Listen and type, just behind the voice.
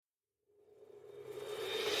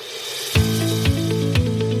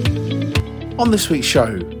On this week's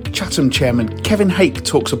show, Chatham chairman Kevin Hake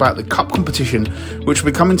talks about the cup competition, which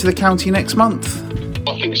will be coming to the county next month.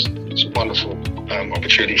 I think it's a wonderful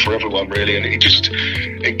opportunity for everyone, really, and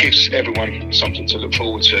it gives everyone something to look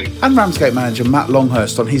forward to. And Ramsgate manager Matt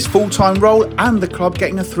Longhurst on his full-time role and the club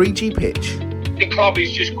getting a 3G pitch. The club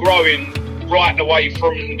is just growing right the way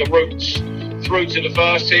from the roots through to the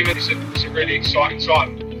first team, and it's a really exciting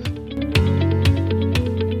time.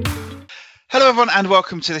 Hello everyone and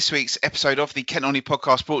welcome to this week's episode of the Kent Only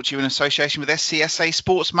podcast, brought to you in association with SCSA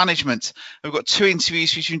Sports Management. We've got two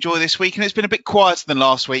interviews for you to enjoy this week, and it's been a bit quieter than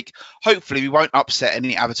last week. Hopefully we won't upset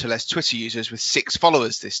any Avatarless Twitter users with 6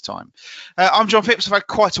 followers this time. I'm John Phipps. I've had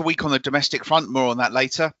quite a week on the domestic front, more on that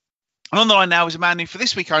later. And on the line now is a man who, for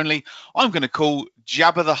this week only, I'm going to call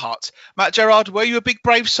Jabba the Hutt. Matt Gerrard, were you a big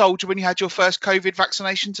brave soldier when you had your first COVID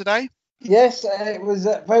vaccination today? Yes, it was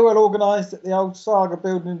very well organised at the old Saga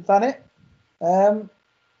building in Thanet.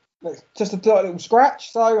 Just a little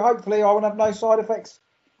scratch, so hopefully I won't have no side effects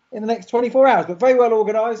in the next 24 hours. But very well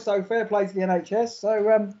organised, so fair play to the NHS.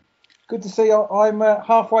 So good to see I'm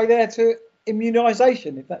halfway there to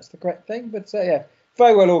immunisation, if that's the correct thing. But yeah,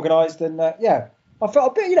 very well organised, and yeah, I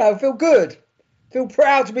felt a bit, I feel good, feel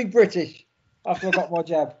proud to be British after I got my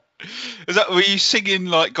jab. Were you singing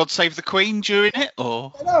like "God Save the Queen" during it,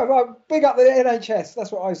 or? No, right, big up the NHS.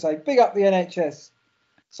 That's what I say. Big up the NHS.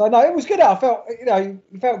 So no, it was good. I felt, it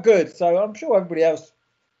felt good. So I'm sure everybody else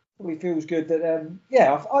probably feels good. That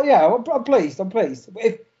I'm pleased. I'm pleased.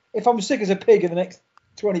 If I'm sick as a pig in the next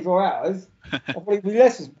 24 hours, I'll probably be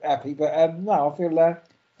less happy. But no, I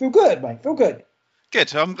feel good, mate. Feel good.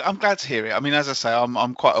 Good. I'm glad to hear it. I mean, as I say,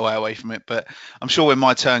 I'm quite a way away from it, but I'm sure when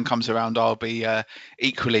my turn comes around, I'll be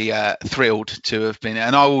equally thrilled to have been.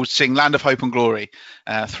 And I will sing "Land of Hope and Glory"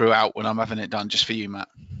 throughout when I'm having it done, just for you, Matt.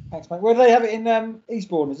 Thanks, mate. Where do they have it in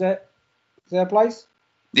Eastbourne? Is there a place?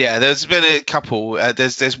 Yeah, there's been a couple. I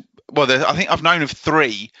think I've known of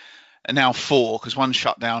 3, and now 4, because one's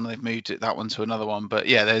shut down and they've moved that one to another one. But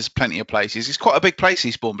yeah, there's plenty of places. It's quite a big place,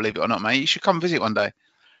 Eastbourne, believe it or not, mate. You should come visit one day.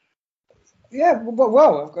 Yeah,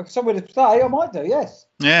 well, I've got somewhere to stay. I might do, yes.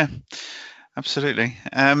 Yeah, absolutely.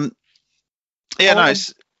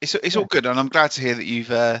 It's all good, and I'm glad to hear that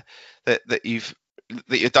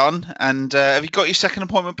you're done. And have you got your second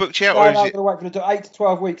appointment booked yet? No, I'm going to wait for the 8 to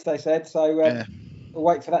 12 weeks, they said. So we'll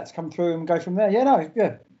wait for that to come through and go from there. Yeah, no,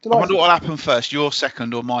 yeah. I wonder what will happen first, your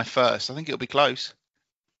second or my first. I think it'll be close.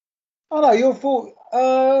 Oh no, your fault.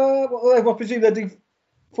 I presume they do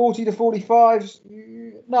 40 to 45s.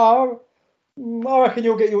 No. I reckon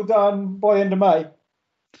you'll get your done by the end of May.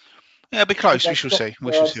 Yeah, it'll be close. We shall see.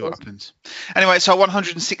 We shall see what happens. Anyway, it's our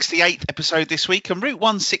 168th episode this week, and Route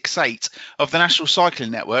 168 of the National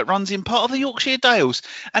Cycling Network runs in part of the Yorkshire Dales,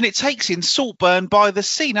 and it takes in Saltburn by the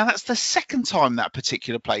Sea. Now, that's the second time that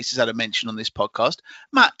particular place has had a mention on this podcast.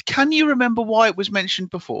 Matt, can you remember why it was mentioned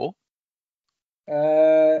before?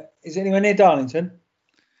 Is it anywhere near Darlington?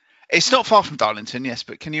 It's not far from Darlington, yes,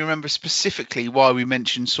 but can you remember specifically why we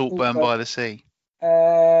mentioned Saltburn by the Sea?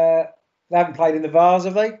 They haven't played in the Vars,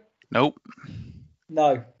 have they? Nope.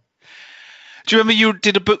 No. Do you remember you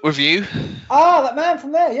did a book review? Ah, that man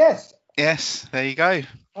from there, yes. Yes, there you go.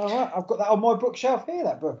 All right, I've got that on my bookshelf here,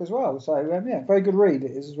 that book as well. So, yeah, very good read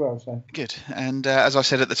it is as well. So good. And as I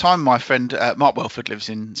said at the time, my friend Mark Welford lives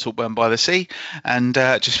in Saltburn by the Sea, and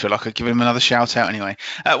just feel like I'd give him another shout out anyway.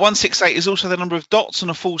 168 is also the number of dots on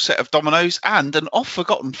a full set of dominoes, and an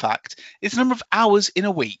oft-forgotten fact is the number of hours in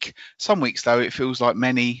a week. Some weeks, though, it feels like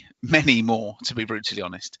many, many more, to be brutally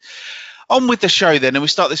honest. On with the show then, and we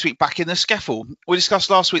start this week back in the SCEFL. We discussed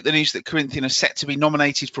last week the news that Corinthian are set to be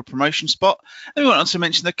nominated for a promotion spot, and we went on to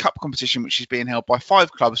mention the cup competition, which is being held by 5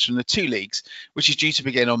 clubs from the 2 leagues, which is due to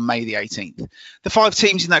begin on May the 18th. The 5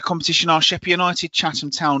 teams in that competition are Sheppey United,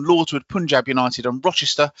 Chatham Town, Lordswood, Punjab United and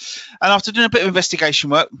Rochester. And after doing a bit of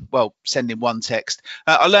investigation work, well, sending one text,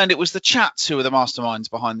 I learned it was the Chats who are the masterminds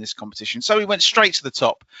behind this competition. So we went straight to the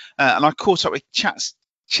top, and I caught up with Chats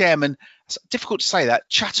chairman, it's difficult to say that,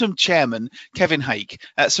 Chatham chairman Kevin Hake.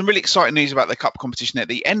 Some really exciting news about the cup competition at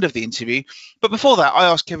the end of the interview. But before that, I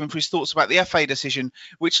asked Kevin for his thoughts about the FA decision,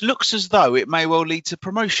 which looks as though it may well lead to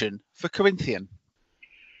promotion for Corinthian.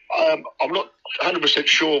 I'm not 100%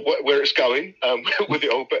 sure where it's going with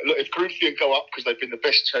it all. But look, if Corinthian go up because they've been the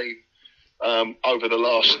best team over the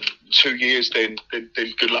last 2 years, then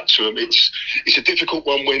good luck to them. It's a difficult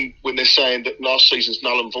one when they're saying that last season's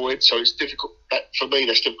null and void. So it's difficult. For me,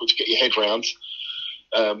 that's difficult to get your head round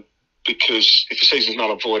because if the season's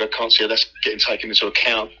null and void, I can't see how that's getting taken into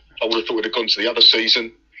account. I would have thought it would have gone to the other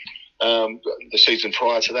season, the season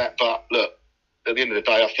prior to that. But look, at the end of the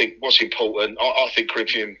day, I think what's important, I think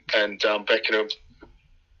Corinthian and Beckenham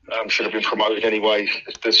should have been promoted anyway.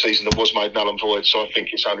 The season that was made null and void. So I think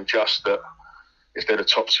it's only just that if they're the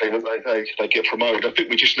top team, that they get promoted. I think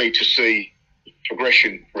we just need to see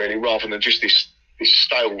progression, really, rather than just this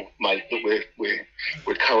stalemate that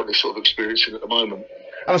we're currently sort of experiencing at the moment.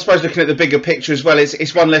 And I suppose looking at the bigger picture as well,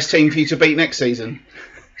 it's one less team for you to beat next season.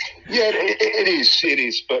 Yeah, it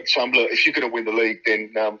is. But look, if you're going to win the league,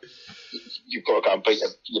 then you've got to go and beat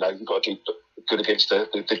them. You know, you've got to do good against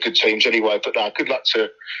the good teams anyway. But good luck to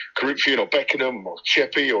Corinthian or Beckenham or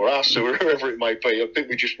Sheppey or us or whoever it may be. I think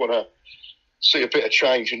we just want to see a bit of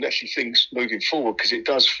change and actually things moving forward, because it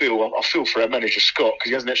does feel, I feel for our manager Scott, because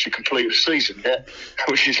he hasn't actually completed the season yet,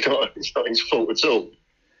 which is not his fault at all.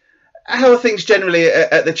 How are things generally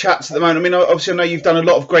at the Chats at the moment? I mean, obviously I know you've done a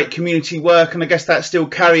lot of great community work, and I guess that's still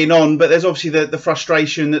carrying on, but there's obviously the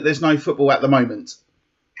frustration that there's no football at the moment.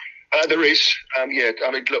 There is, yeah.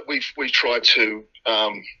 I mean, look, we've tried to,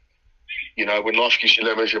 you know, when life gives you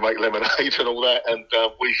lemons, you make lemonade and all that, and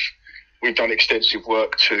we've done extensive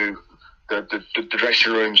work to the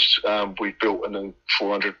dressing rooms. We've built a new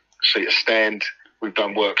 400-seater stand. We've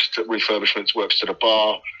done refurbishments works to the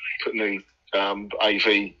bar, put new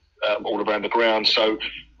AV all around the ground. So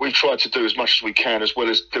we've tried to do as much as we can, as well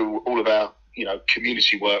as do all of our, you know,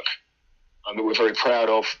 community work that we're very proud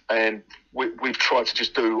of. And we've tried to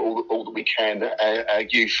just do all that we can. Our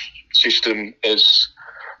youth system has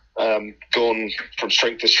gone from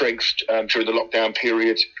strength to strength during the lockdown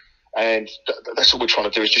period. And that's all we're trying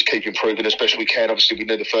to do, is just keep improving as best we can. Obviously, we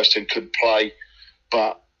knew the first team couldn't play,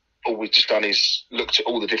 but all we've just done is looked at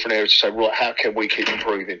all the different areas to say, right, how can we keep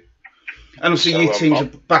improving? And obviously, youth teams are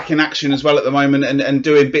back in action as well at the moment, and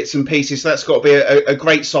doing bits and pieces. So that's got to be a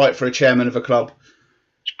great sight for a chairman of a club.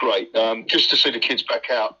 It's great. Just to see the kids back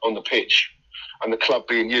out on the pitch and the club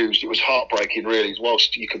being used, it was heartbreaking, really.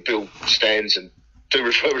 Whilst you could build stands and do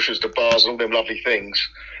refurbishments to bars and all them lovely things,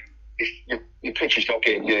 if your pitch is not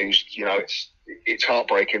getting used, you know, it's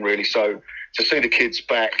heartbreaking, really. So to see the kids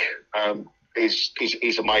back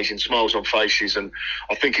is amazing. Smiles on faces, and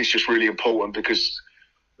I think it's just really important, because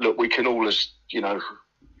look, we can all, as you know,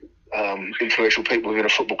 influential people within a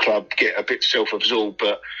football club, get a bit self-absorbed.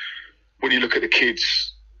 But when you look at the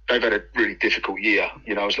kids, they've had a really difficult year,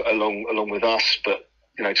 you know, along with us. But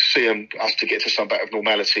you know, to see us to get to some bit of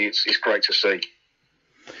normality, it's great to see.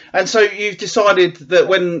 And so you've decided that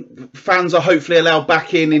when fans are hopefully allowed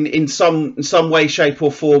back in some way, shape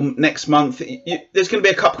or form next month, there's going to be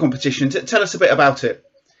a cup competition. Tell us a bit about it.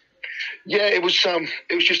 Yeah, it was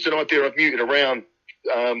just an idea I've muted around.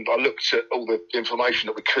 I looked at all the information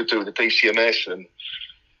that we could do with the DCMS and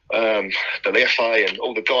the FA and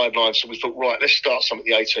all the guidelines. So we thought, right, let's start something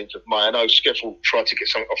the 18th of May. I know Skeffel tried to get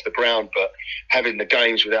something off the ground, but having the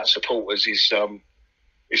games without supporters is sort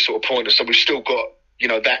of pointless. So we've still got, you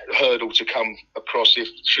know, that hurdle to come across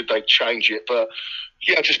should they change it. But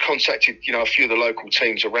yeah, I just contacted, you know, a few of the local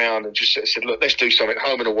teams around and just said, look, let's do something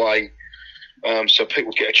home and away. So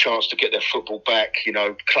people get a chance to get their football back, you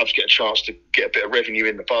know, clubs get a chance to get a bit of revenue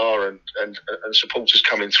in the bar and supporters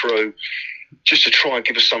coming through, just to try and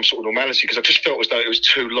give us some sort of normality, because I just felt as though it was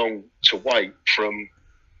too long to wait from,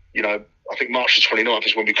 you know, I think March the 29th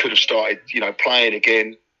is when we could have started, you know, playing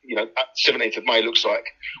again. You know, 17th of May looks like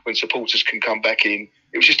when supporters can come back in.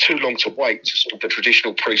 It was just too long to wait to sort of the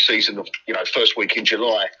traditional pre-season of, you know, first week in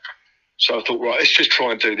July. So I thought, right, let's just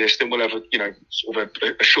try and do this. Then we'll have a, you know, sort of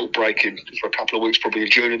a short break for a couple of weeks, probably in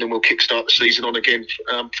June, and then we'll kickstart the season on again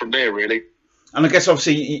from there, really. And I guess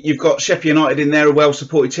obviously you've got Sheffield United in there, a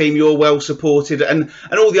well-supported team. You're well-supported, and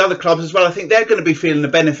all the other clubs as well. I think they're going to be feeling the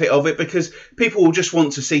benefit of it, because people will just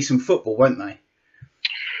want to see some football, won't they?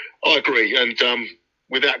 I agree, and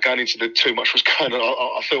without going into too much was going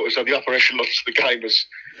on, I felt as though the upper echelons of the game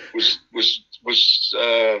was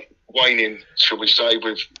waning, shall we say,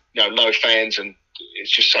 with, you know, no fans, and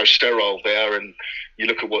it's just so sterile there. And you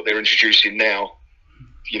look at what they're introducing now,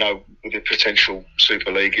 you know, with the potential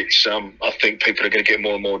Super League. It's I think people are going to get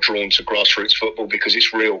more and more drawn to grassroots football, because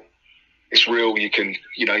it's real. It's real. You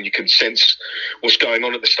can sense what's going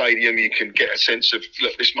on at the stadium. You can get a sense of,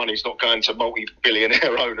 look, this money's not going to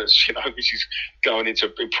multi-billionaire owners. You know, this is going into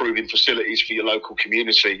improving facilities for your local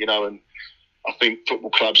community. You know, and I think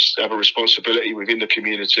football clubs have a responsibility within the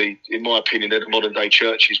community. In my opinion, they're the modern day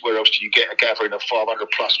churches. Where else do you get a gathering of 500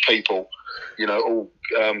 plus people? You know,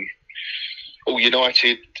 all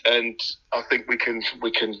united, and I think we can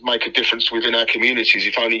make a difference within our communities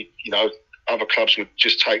if only, you know, other clubs would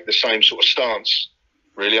just take the same sort of stance.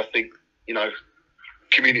 Really, I think, you know,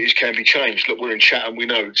 communities can be changed. Look, we're in Chatham. We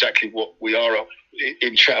know exactly what we are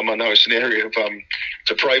in Chatham, I know it's an area of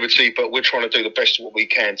depravity, but we're trying to do the best of what we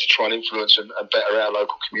can to try and influence and better our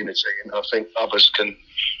local community. And I think others can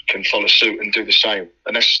follow suit and do the same.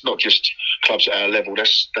 And that's not just clubs at our level;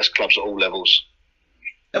 that's clubs at all levels.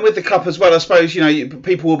 And with the cup as well, I suppose,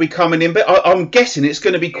 people will be coming in, but I'm guessing it's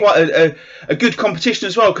going to be quite a good competition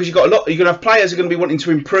as well, because you're going to have players who are going to be wanting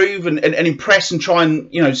to improve and impress and try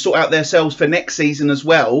and sort out themselves for next season as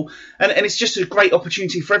well. And it's just a great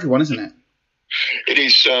opportunity for everyone, isn't it? It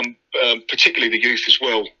is, particularly the youth as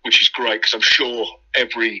well, which is great, because I'm sure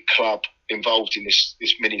every club involved in this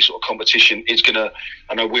mini sort of competition is going to,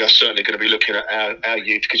 I know we are certainly going to be looking at our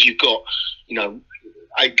youth, because you've got,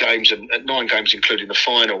 8 games and 9 games, including the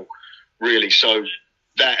final, really. So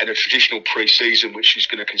that and a traditional pre-season, which is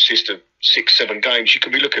going to consist of 6-7 games, you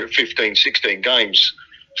can be looking at 15, 16 games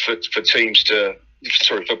for teams for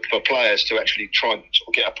players to actually try and sort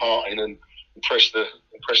of get a part in and impress the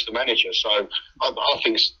manager. So I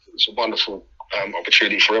think it's a wonderful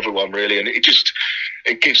opportunity for everyone, really, and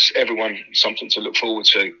it gives everyone something to look forward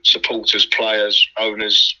to. Supporters, players,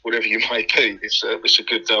 owners, whatever you may be. It's a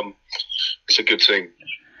good thing.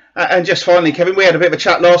 And just finally, Kevin, we had a bit of a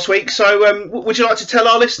chat last week. So, would you like to tell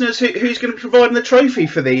our listeners who's going to be providing the trophy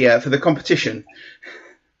for the competition?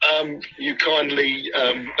 You kindly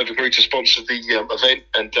have agreed to sponsor the event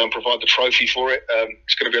and provide the trophy for it.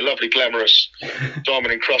 It's going to be a lovely, glamorous,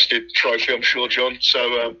 diamond-encrusted trophy, I'm sure, John. So,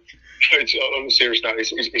 on a serious note,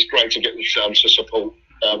 it's great to get this support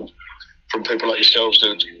from people like yourselves that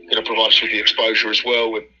are going to provide us with the exposure as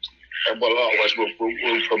well. And otherwise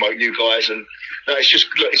we'll promote you guys. And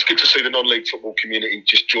it's good to see the non-league football community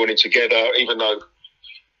just joining together, even though,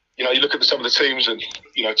 you look at some of the teams and,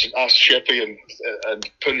 to us, Sheppey and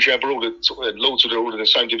Punjab are all Lords are all in the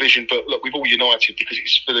same division. But look, we've all united because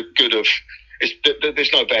it's for the good of.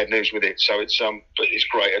 There's no bad news with it, so but it's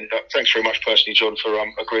great. And thanks very much, personally, John, for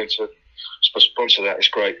agreeing to sponsor that. It's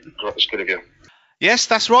great. It's good of you. Yes,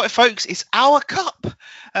 that's right, folks. It's our cup.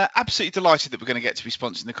 Absolutely delighted that we're going to get to be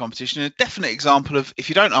sponsoring the competition. A definite example of if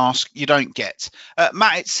you don't ask, you don't get.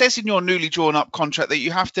 Matt, it says in your newly drawn up contract that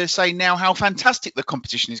you have to say now how fantastic the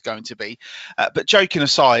competition is going to be. But joking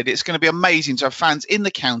aside, it's going to be amazing to have fans in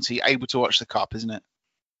the county able to watch the cup, isn't it?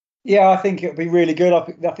 Yeah, I think it'll be really good. I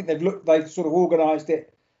think they've sort of organised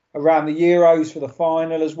it around the Euros for the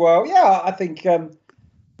final as well. Yeah, I think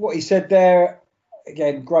what he said there.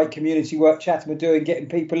 Again, great community work Chatham are doing, getting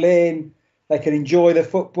people in. They can enjoy the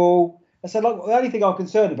football. I said, look, the only thing I'm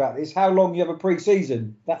concerned about is how long you have a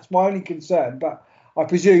pre-season. That's my only concern. But I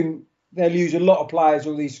presume they'll use a lot of players,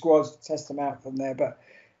 all these squads, to test them out from there. But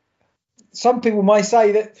some people may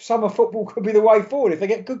say that summer football could be the way forward if they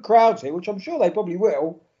get good crowds here, which I'm sure they probably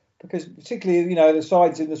will, because particularly, the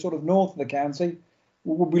sides in the sort of north of the county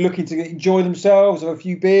will be looking to enjoy themselves, have a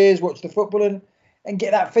few beers, watch the football and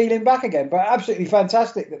get that feeling back again. But absolutely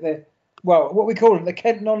fantastic that they're, what we call it, the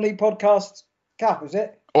Kent Non-League Podcast Cup, is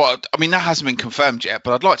it? Well, I mean, that hasn't been confirmed yet,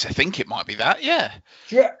 but I'd like to think it might be that, yeah.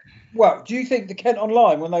 Do you think the Kent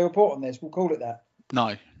Online, when they report on this, will call it that?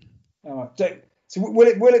 No. All right. So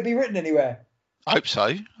will it be written anywhere? I hope so.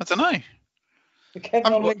 I don't know. The Kent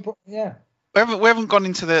Non-League, yeah. We haven't gone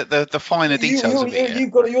into the finer details of it yet.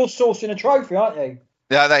 You're sourcing a trophy, aren't you?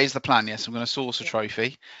 Yeah, that is the plan. Yes, I'm going to source a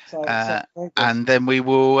trophy, and then we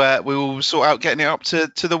will sort out getting it up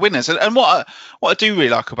to the winners. And what I do really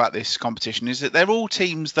like about this competition is that they're all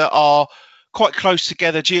teams that are quite close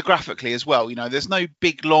together geographically as well. There's no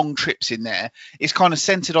big long trips in there. It's kind of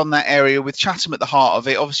centred on that area with Chatham at the heart of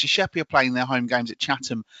it. Obviously, Sheppey are playing their home games at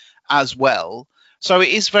Chatham as well. So it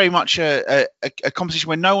is very much a competition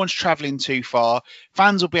where no one's travelling too far.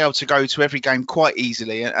 Fans will be able to go to every game quite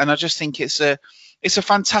easily, and I just think it's a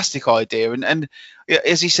fantastic idea. And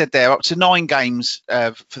as he said there, up to 9 games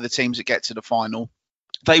for the teams that get to the final.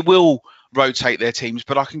 They will rotate their teams,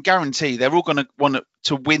 but I can guarantee they're all going to want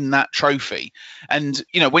to win that trophy. And,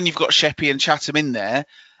 when you've got Sheppey and Chatham in there,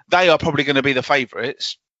 they are probably going to be the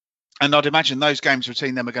favourites. And I'd imagine those games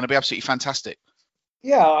between them are going to be absolutely fantastic.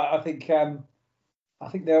 Yeah, I think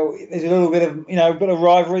there's a little bit of, a bit of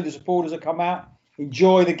rivalry. The supporters will come out,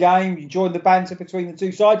 enjoy the game, enjoy the banter between the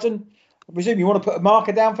two sides. And I presume you want to put a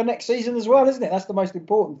marker down for next season as well, isn't it? That's the most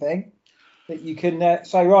important thing, that you can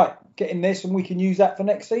say, right, get in this and we can use that for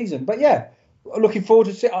next season. But yeah, looking forward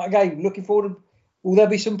to will there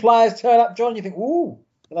be some players turn up, John? You think, ooh,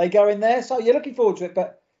 are they going there? So you're looking forward to it.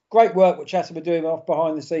 But great work what Chatham are doing off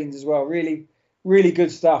behind the scenes as well. Really, really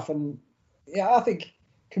good stuff. And yeah, I think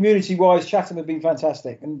community-wise, Chatham have been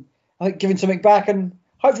fantastic. And I think giving something back, and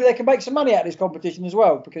hopefully they can make some money out of this competition as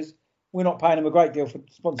well, because we're not paying them a great deal for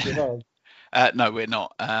sponsorship. No, we're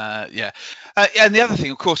not. And the other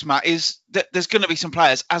thing, of course, Matt, is that there's going to be some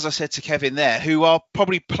players, as I said to Kevin there, who are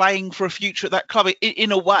probably playing for a future at that club.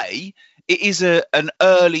 In a way, it is an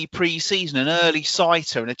early pre-season, an early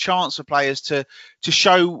sighter, and a chance for players to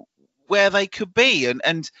show where they could be.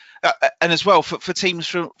 And as well, for teams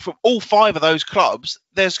from all 5 of those clubs,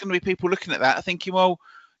 there's going to be people looking at that thinking, well,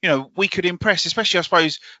 we could impress, especially, I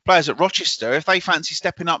suppose, players at Rochester. If they fancy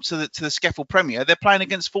stepping up to the SCEFL Premier, they're playing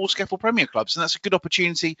against 4 SCEFL Premier clubs, and that's a good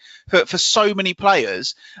opportunity for so many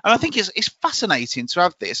players. And I think it's fascinating to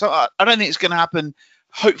have this. I don't think it's going to happen.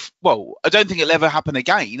 I don't think it'll ever happen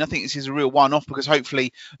again. I think this is a real one-off because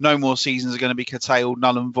hopefully no more seasons are going to be curtailed,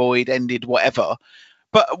 null and void, ended, whatever.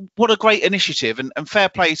 But what a great initiative, and fair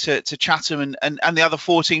play to Chatham and the other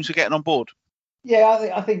 4 teams for getting on board. Yeah,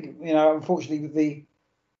 I think unfortunately, with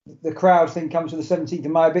the crowd thing comes to the 17th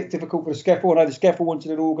of May, a bit difficult for the SCEFL. I know the SCEFL wanted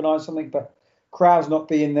to organise something, but crowds not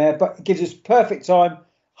being there. But it gives us perfect time.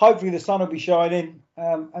 Hopefully the sun will be shining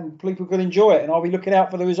and people can enjoy it. And I'll be looking out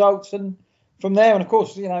for the results. And from there, and of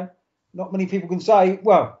course, not many people can say,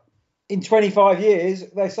 well, in 25 years,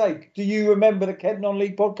 they say, do you remember the Kent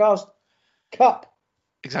Non-League Podcast Cup?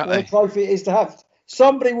 Exactly. What a trophy it is to have.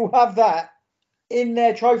 Somebody will have that in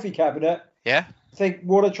their trophy cabinet. Yeah. Think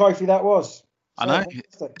what a trophy that was. I know,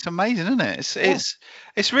 it's amazing, isn't it?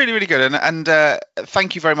 It's really, really good, and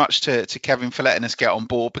thank you very much to Kevin for letting us get on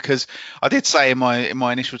board, because I did say in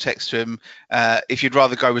my initial text to him, if you'd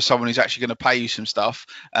rather go with someone who's actually going to pay you some stuff,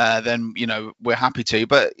 then we're happy to.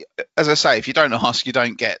 But as I say, if you don't ask, you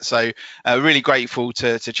don't get. So really grateful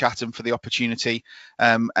to Chatham for the opportunity,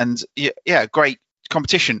 and great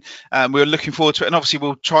competition. We're looking forward to it, and obviously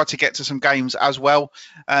we'll try to get to some games as well,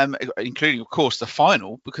 including of course the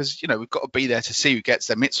final, because we've got to be there to see who gets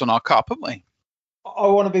their mitts on our cup, haven't we? I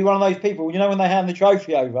want to be one of those people, when they hand the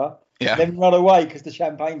trophy over, then run away because the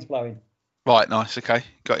champagne's blowing. Right, nice, okay,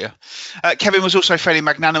 got you. Kevin was also fairly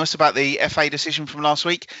magnanimous about the FA decision from last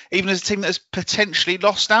week, even as a team that has potentially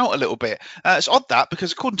lost out a little bit. It's odd that,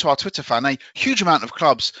 because according to our Twitter fan, a huge amount of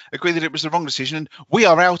clubs agree that it was the wrong decision, and we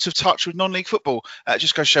are out of touch with non-league football.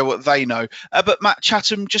 Just go show what they know. But Matt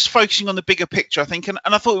Chatham, just focusing on the bigger picture, I think, and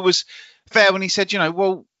I thought it was fair when he said,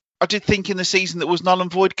 well, I did think in the season that was null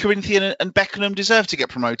and void, Corinthian and Beckenham deserved to get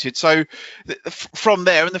promoted. So from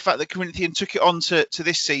there, and the fact that Corinthian took it on to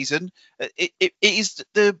this season, it is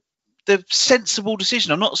the sensible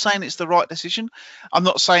decision. I'm not saying it's the right decision. I'm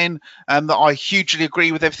not saying that I hugely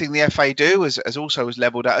agree with everything the FA do, as also was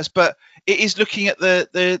levelled at us, but it is looking at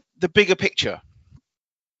the bigger picture.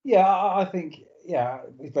 Yeah, I think,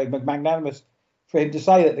 it's very magnanimous for him to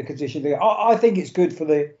say that the condition. I think it's good for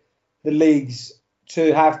the leagues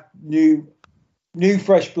to have new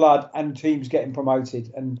fresh blood and teams getting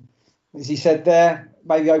promoted. And as he said there,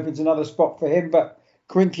 maybe opens another spot for him. But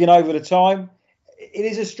Corinthian over the time, it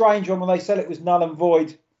is a strange one when they said it was null and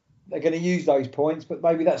void. They're going to use those points, but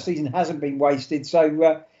maybe that season hasn't been wasted.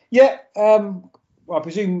 So, I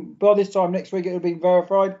presume by this time next week it will be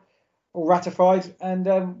verified or ratified, and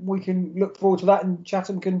we can look forward to that. And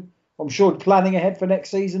Chatham can, I'm sure, planning ahead for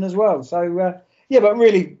next season as well. So, but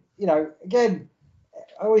really, again,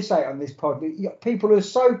 I always say it on this pod, people are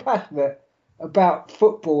so passionate about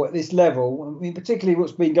football at this level. I mean, particularly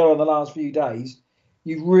what's been going on the last few days.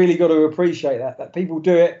 You've really got to appreciate that people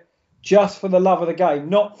do it just for the love of the game,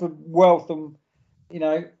 not for wealth and,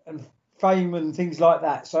 and fame and things like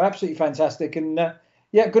that. So absolutely fantastic. And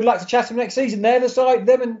good luck to Chatham next season. They're the side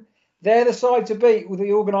to beat with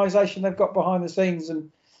the organisation they've got behind the scenes.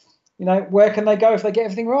 And, where can they go if they get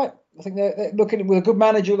everything right? I think they're looking at with a good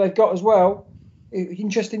manager they've got as well.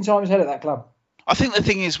 Interesting times ahead at that club. I think the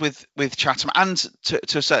thing is with Chatham and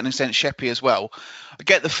to a certain extent Sheppey as well, I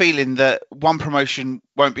get the feeling that one promotion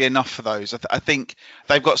won't be enough for those. I think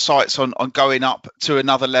they've got sights on going up to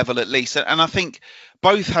another level at least. And I think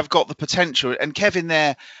both have got the potential. And Kevin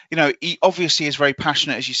there, he obviously is very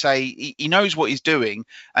passionate, as you say. He knows what he's doing,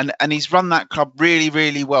 and he's run that club really,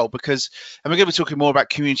 really well, because, and we're going to be talking more about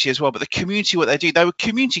community as well, but the community, what they do, they were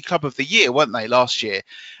Community Club of the Year, weren't they, last year?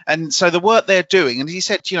 And so the work they're doing, and he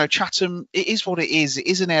said, Chatham, it is what it is. It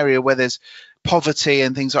is an area where there's poverty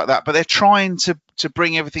and things like that, but they're trying to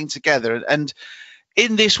bring everything together. And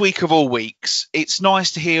in this week of all weeks, it's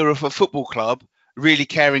nice to hear of a football club really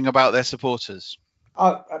caring about their supporters.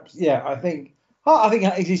 I think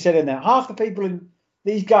as he said in there, half the people in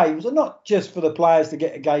these games are not just for the players to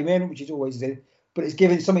get a game in, which is always it, but it's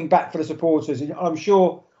giving something back for the supporters. And I'm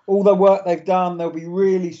sure all the work they've done, they'll be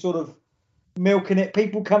really sort of milking it,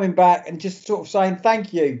 people coming back and just sort of saying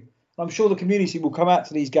thank you. I'm sure the community will come out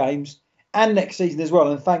to these games and next season as well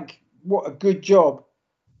and thank what a good job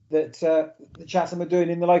that Chatham are doing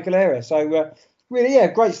in the local area. So really, yeah,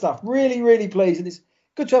 great stuff. Really, really pleased, and it's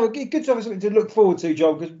good to have something to look forward to,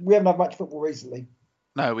 John, because we haven't had much football recently.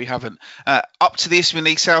 No, we haven't. Up to the Isthmian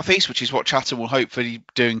League South East, which is what Chatham will hopefully be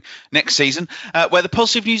doing next season, where the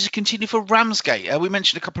positive news has continued for Ramsgate. We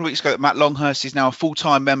mentioned a couple of weeks ago that Matt Longhurst is now a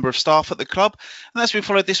full-time member of staff at the club, and that's been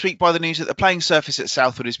followed this week by the news that the playing surface at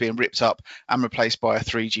Southwood is being ripped up and replaced by a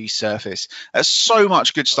 3G surface. There's so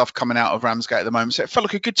much good stuff coming out of Ramsgate at the moment, so it felt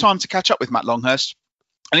like a good time to catch up with Matt Longhurst,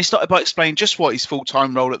 and he started by explaining just what his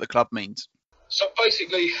full-time role at the club means. So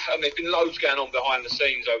basically, there's been loads going on behind the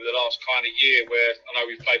scenes over the last kind of year where I know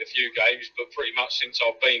we've played a few games, but pretty much since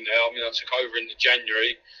I've been there, I took over in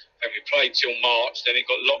January, and we played till March, then it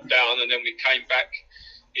got locked down, and then we came back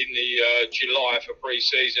in the July for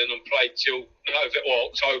pre-season and played till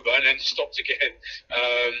October, and then stopped again.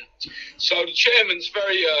 So the chairman's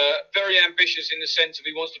very ambitious in the sense of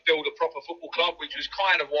he wants to build a proper football club, which was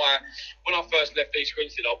kind of why when I first left East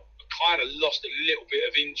Grinstead, I kind of lost a little bit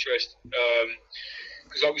of interest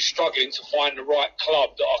because I was struggling to find the right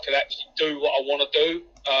club that I could actually do what I want to do.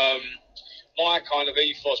 My kind of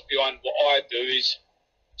ethos behind what I do is,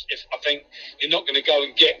 if I think you're not going to go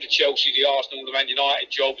and get the Chelsea, the Arsenal, the Man United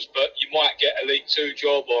jobs, but you might get a League Two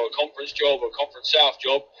job or a Conference job or a Conference South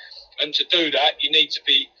job, and to do that you need to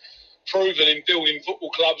be proven in building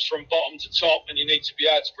football clubs from bottom to top, and you need to be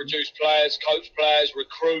able to produce players, coach players,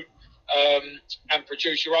 recruit, and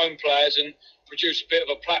produce your own players and produce a bit of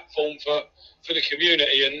a platform for the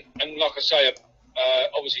community. And like I say,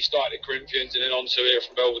 obviously started at Corinthians and then on to here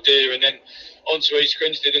from Belvedere and then on to East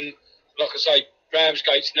Grinstead. And like I say,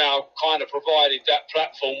 Ramsgate's now kind of provided that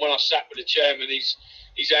platform. When I sat with the chairman,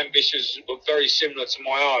 his ambitions were very similar to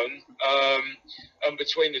my own. And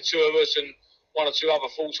between the two of us and one or two other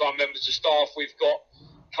full-time members of staff, we've got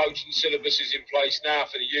coaching syllabuses in place now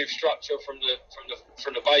for the youth structure from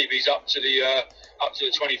the babies up to the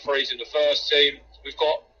 23s in the first team. We've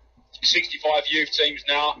got 65 youth teams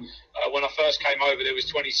now. When I first came over, there was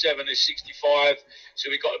 27. There's 65. So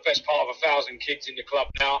we've got the best part of 1,000 kids in the club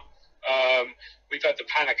now. We've had the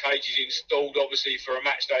Panna cages installed, obviously, for a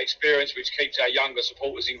match day experience, which keeps our younger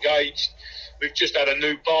supporters engaged. We've just had a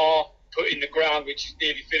new bar put in the ground, which is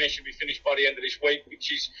nearly finished, and be finished by the end of this week,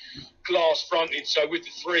 which is glass fronted. So with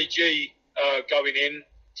the 3G going in,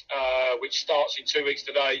 which starts in 2 weeks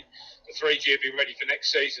today, the 3G will be ready for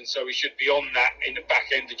next season, so we should be on that in the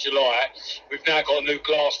back end of July. We've now got a new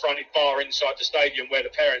glass fronted bar inside the stadium where the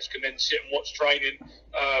parents can then sit and watch training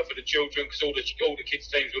for the children, because all the kids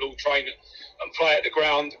teams will all train and play at the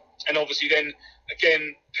ground. And obviously then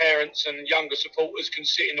again, parents and younger supporters can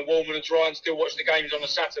sit in the warm and the dry and still watch the games on a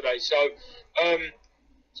Saturday. So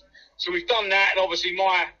we've done that, and obviously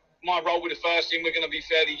my role with the first team, we're going to be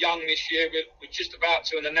fairly young this year. We're just about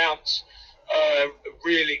to announce a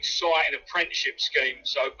really exciting apprenticeship scheme.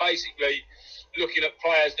 So basically looking at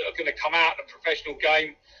players that are going to come out of the professional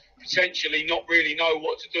game, potentially not really know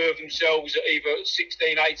what to do of themselves at either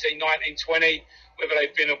 16, 18, 19, 20, whether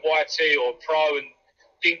they've been a YT or a pro and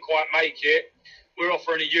didn't quite make it. We're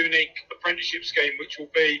offering a unique apprenticeship scheme, which will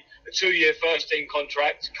be a 2-year first team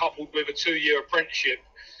contract coupled with a 2-year apprenticeship.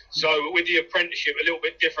 So with the apprenticeship, a little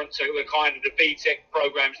bit different to the kind of the BTEC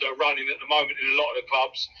programs that are running at the moment in a lot of the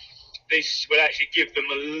clubs. This will actually give them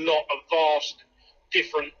a lot of vast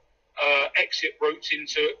different exit routes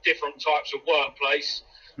into different types of workplace.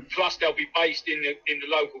 Plus they'll be based in the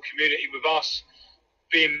local community with us,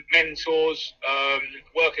 being mentors,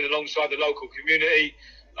 working alongside the local community,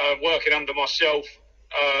 working under myself,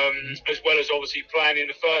 as well as obviously playing in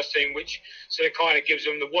the first team, which so it kind of gives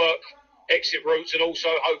them the work exit routes, and also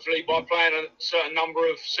hopefully by playing a certain number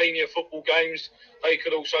of senior football games, they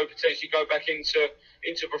could also potentially go back into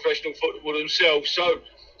professional football themselves. So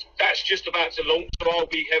that's just about to launch, so I'll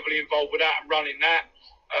be heavily involved with that and running that.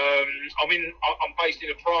 I'm based in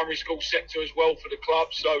the primary school sector as well for the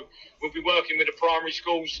club, so we'll be working with the primary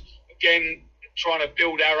schools, again trying to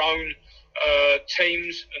build our own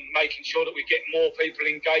teams and making sure that we get more people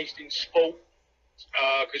engaged in sport,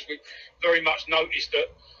 because we very much noticed that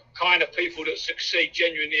kind of people that succeed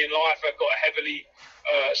genuinely in life have got a heavily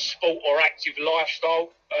sport or active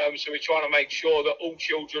lifestyle, so we're trying to make sure that all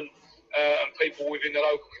children and people within the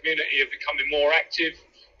local community are becoming more active.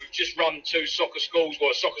 We've just run 2 soccer schools, well,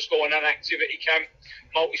 a soccer school and an activity camp,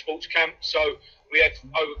 multi-sports camp. So we had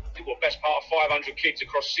best part of 500 kids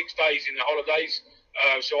across 6 days in the holidays.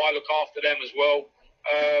 So I look after them as well.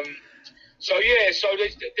 So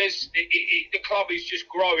the club is just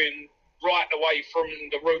growing right away from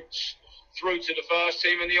the roots through to the first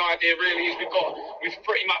team. And the idea really is we've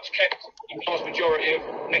pretty much kept the vast majority of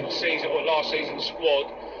next season or last season's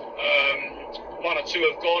squad. one or two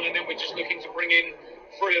have gone, and then we're just looking to bring in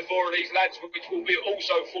 3 or 4 of these lads, which will be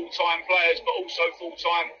also full-time players, but also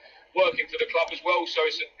full-time working for the club as well. So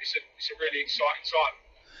it's a really exciting time.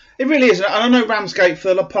 It really is, and I know Ramsgate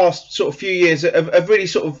for the past sort of few years have really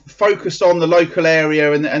sort of focused on the local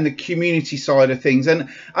area and the community side of things, and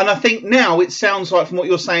I think now it sounds like from what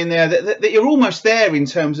you're saying there that you're almost there in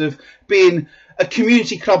terms of being a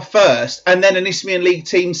community club first and then an Isthmian League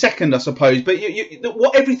team second, I suppose. But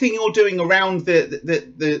everything you're doing around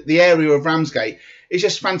the area of Ramsgate is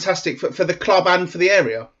just fantastic for the club and for the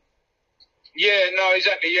area. Yeah, no,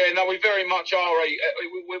 exactly. Yeah, no, we very much are.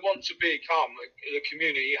 We want to become a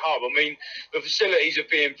community hub. I mean, the facilities are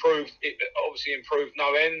being improved, obviously improved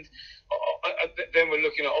no end. Then we're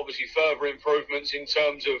looking at obviously further improvements in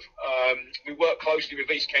terms of we work closely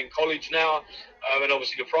with East Kent College now, and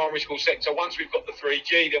obviously the primary school sector. Once we've got the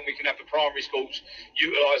 3G, then we can have the primary schools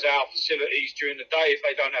utilise our facilities during the day if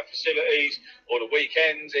they don't have facilities, or the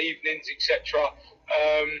weekends, evenings, etc.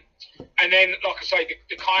 And then, like I say,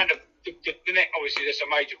 the kind of the next, obviously there's a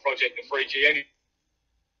major project, the 3G anyway.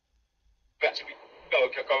 That's to go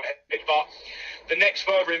ahead, but the next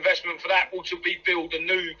further investment for that will to be build a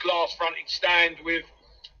new glass fronted stand with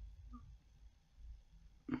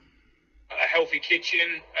a healthy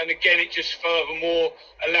kitchen, and again it just furthermore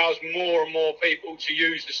allows more and more people to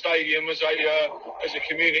use the stadium as a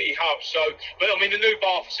community hub. So, but I mean, the new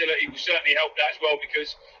bar facility will certainly help that as well,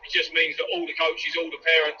 because it just means that all the coaches, all the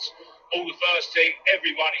parents, all the first team,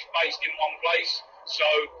 everyone is based in one place. So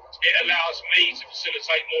it allows me to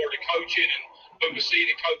facilitate more of the coaching and oversee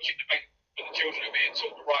the coaching to make sure the children are being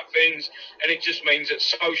taught the right things. And it just means that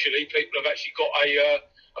socially people have actually got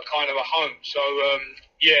a kind of a home. So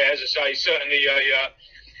yeah, as I say, certainly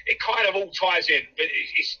it kind of all ties in, but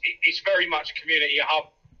it's very much a community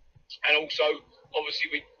hub. And also,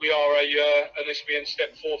 obviously, we are an Isthmian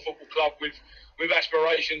Step 4 football club with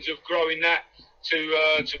aspirations of growing that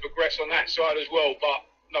to progress on that side as well. But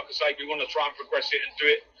like I say, we want to try and progress it and do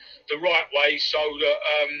it the right way, so that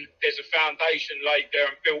there's a foundation laid there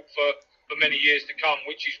and built for many years to come,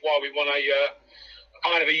 which is why we want a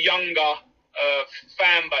kind of a younger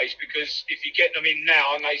fan base, because if you get them in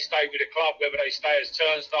now and they stay with the club, whether they stay as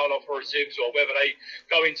turnstile operatives or whether they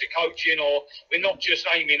go into coaching, or we're not just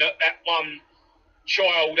aiming at that one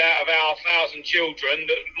child out of our 1,000 children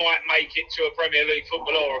that might make it to a Premier League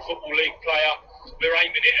footballer or a Football League player. We're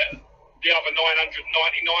aiming it at the other 999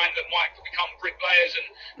 that might become bricklayers and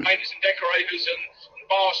painters and decorators and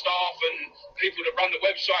bar staff and people that run the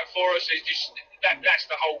website for us. Is just that's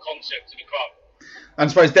the whole concept of the club. And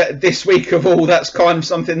I suppose that this week of all, that's kind of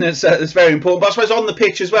something that's very important. But I suppose on the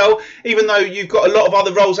pitch as well, even though you've got a lot of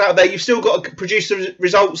other roles out there, you've still got to produce the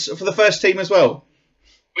results for the first team as well.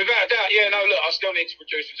 Without a doubt, yeah. No, look, I still need to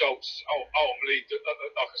produce results. Ultimately,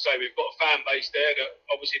 like I say, we've got a fan base there that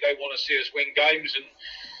obviously they want to see us win games, and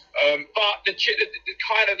but the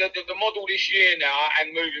kind of the model this year now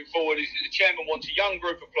and moving forward is that the chairman wants a young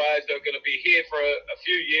group of players that are going to be here for a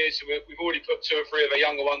few years. So we've already put 2 or 3 of the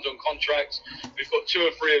younger ones on contracts. We've got 2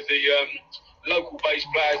 or 3 of the local-based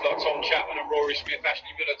players like Tom Chapman and Rory Smith,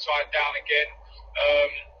 Ashley Miller tied down again,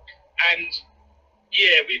 and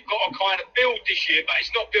yeah, we've got to kind of build this year, but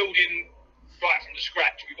it's not building right from the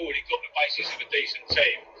scratch. We've already got the basis of a decent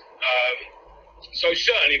team. So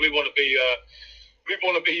certainly we want to be at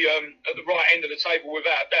the right end of the table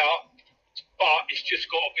without a doubt. But it's just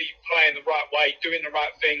got to be playing the right way, doing the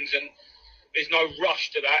right things, and there's no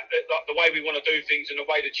rush to that. The way we want to do things and the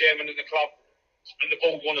way the chairman of the club and the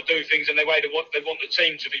board want to do things and the way they want the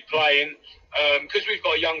team to be playing. Because we've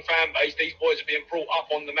got a young fan base, these boys are being brought up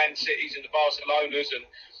on the Man Cities and the Barcelonas and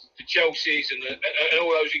the Chelseas and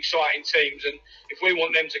all those exciting teams. And if we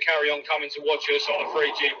want them to carry on coming to watch us on a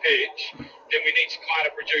 3G pitch, then we need to kind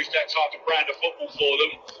of produce that type of brand of football for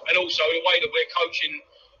them. And also the way that we're coaching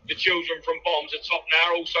the children from bottom to top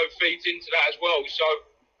now also feeds into that as well.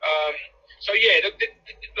 So yeah,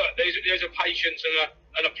 there's a patience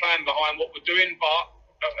and a plan behind what we're doing, but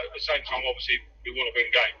at the same time, obviously, we want to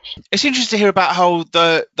win games. It's interesting to hear about how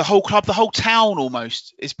the whole club, the whole town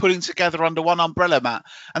almost, is pulling together under one umbrella, Matt.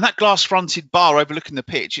 And that glass-fronted bar overlooking the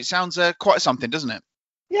pitch, it sounds quite something, doesn't it?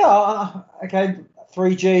 Yeah, okay.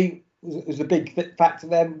 3G was a big factor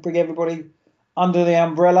there, bring everybody under the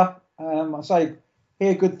umbrella. I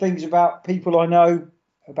hear good things about people I know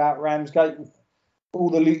about Ramsgate. All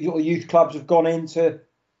the youth clubs have gone into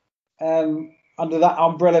under that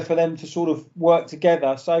umbrella for them to sort of work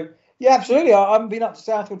together. So, yeah, absolutely. I haven't been up to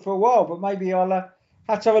Southwood for a while, but maybe I'll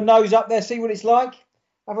have to have a nose up there, see what it's like,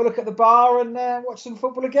 have a look at the bar and watch some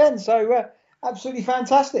football again. So, absolutely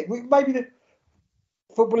fantastic. Maybe the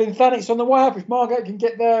Football in Thanet on the way up. If Margate can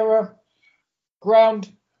get their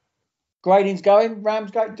ground grading's going.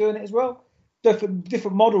 Ramsgate doing it as well.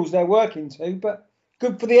 Different models they're working to, but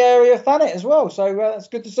good for the area of Thanet as well. So that's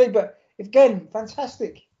good to see. But again,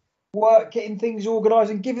 fantastic work getting things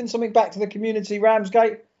organised and giving something back to the community,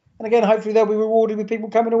 Ramsgate. And again, hopefully they'll be rewarded with people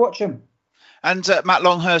coming to watch them. And Matt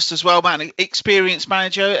Longhurst as well, Matt, an experienced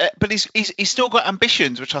manager, but he's still got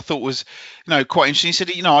ambitions, which I thought was, quite interesting. He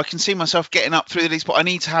said, I can see myself getting up through the leagues, but I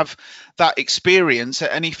need to have that experience.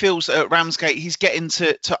 And he feels that at Ramsgate he's getting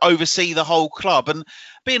to oversee the whole club, and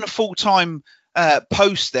being a full-time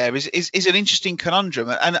post there is an interesting conundrum.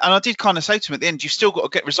 And I did kind of say to him at the end, you've still got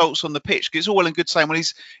to get results on the pitch, because it's all well and good saying, well,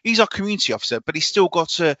 he's our community officer, but he's still got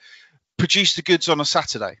to produce the goods on a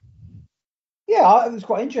Saturday. Yeah, it was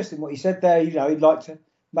quite interesting what he said there. He'd like to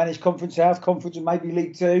manage Conference South, Conference, and maybe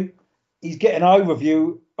League Two. He's getting an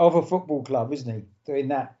overview of a football club, isn't he? Doing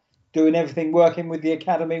that, doing everything, working with the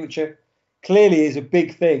academy, which clearly is a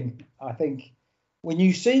big thing. I think when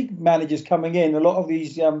you see managers coming in, a lot of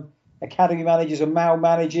these academy managers are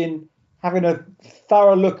managing, having a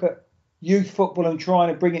thorough look at youth football and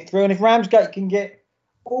trying to bring it through. And if Ramsgate can get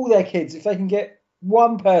all their kids, if they can get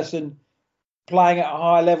one person playing at a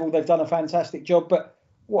higher level, they've done a fantastic job. But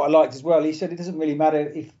what I liked as well, he said it doesn't really matter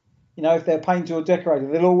if they're a painter or decorator,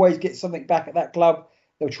 they'll always get something back at that club.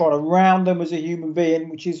 They'll try to round them as a human being,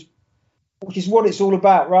 which is what it's all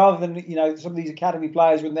about, rather than some of these academy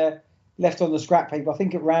players when they're left on the scrap heap. I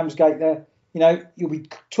think at Ramsgate you'll be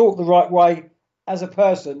taught the right way as a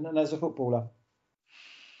person and as a footballer.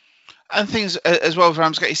 And things as well as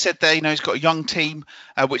Ramsgate, he said there, he's got a young team,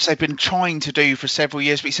 which they've been trying to do for several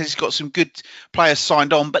years, but he says he's got some good players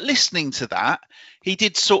signed on. But listening to that, he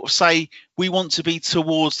did sort of say, we want to be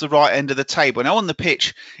towards the right end of the table. Now, on the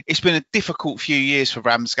pitch, it's been a difficult few years for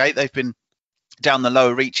Ramsgate. They've been down the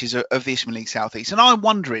lower reaches of the Isthmian League South East. And I'm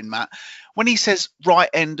wondering, Matt, when he says right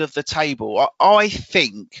end of the table, I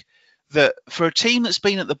think that for a team that's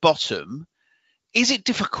been at the bottom, is it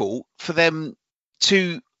difficult for them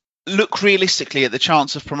to look realistically at the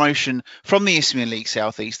chance of promotion from the Isthmian League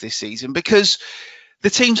South East this season? Because the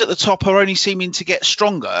teams at the top are only seeming to get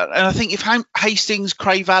stronger. And I think if Hastings,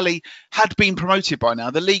 Cray Valley had been promoted by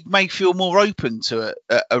now, the league may feel more open to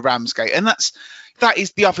a Ramsgate. And that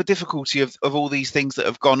is the other difficulty of all these things that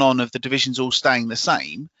have gone on, of the divisions all staying the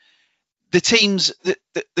same. The teams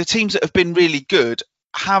that have been really good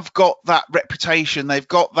have got that reputation. They've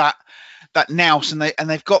got that nous, and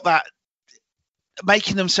they've got that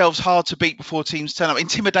making themselves hard to beat before teams turn up.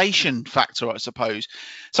 Intimidation factor, I suppose.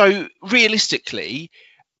 So realistically,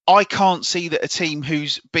 I can't see that a team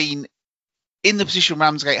who's been in the position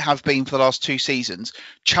Ramsgate have been for the last two seasons,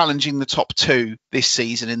 challenging the top two this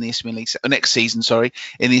season in the Isthmian League, next season,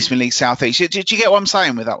 in the Isthmian League South East. Did you get what I'm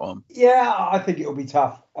saying with that one? Yeah, I think it'll be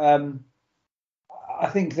tough. I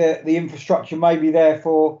think that the infrastructure may be there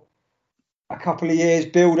for a couple of years,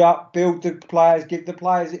 build the players, give the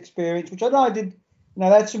players experience, which I know did. They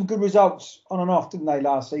had some good results on and off, didn't they,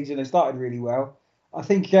 last season? They started really well. I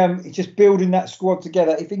think it's just building that squad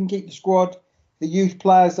together. If you can keep the squad, the youth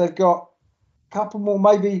players they've got, a couple more,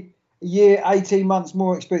 maybe a year, 18 months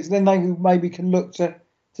more experience, then they maybe can look to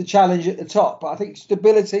challenge at the top. But I think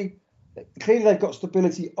stability, clearly they've got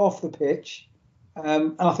stability off the pitch.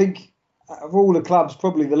 And I think of all the clubs,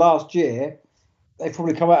 probably the last year, they've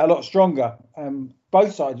probably come out a lot stronger.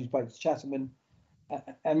 Both sides you spoke to, Chatham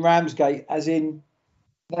and Ramsgate, as in,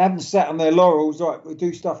 they haven't sat on their laurels. Right, we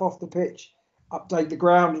do stuff off the pitch, update the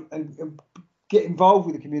ground, and get involved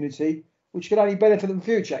with the community, which can only benefit them in the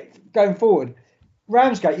future going forward.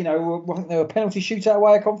 Ramsgate, I think they were a penalty shootout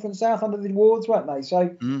away at Conference South under the Wards, weren't they?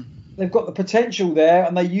 So they've got the potential there,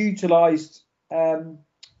 and they utilised the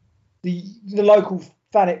local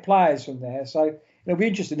Thanet players from there. So it'll be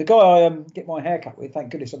interesting. The guy I get my hair cut with,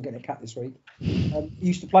 thank goodness I'm getting a cut this week,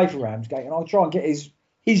 used to play for Ramsgate, and I'll try and get his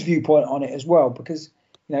viewpoint on it as well, because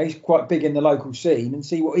he's quite big in the local scene, and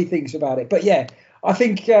see what he thinks about it. But yeah, I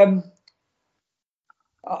think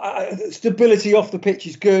stability off the pitch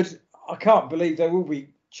is good. I can't believe they will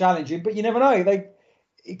be challenging, but you never know.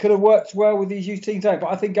 It could have worked well with these youth teams. But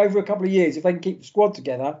I think over a couple of years, if they can keep the squad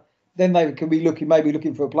together, then they can be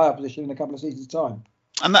looking for a player position in a couple of seasons' time.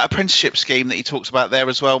 And that apprenticeship scheme that he talks about there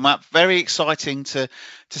as well, Matt, very exciting to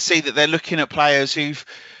see that they're looking at players who've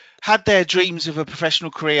had their dreams of a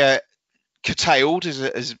professional career curtailed,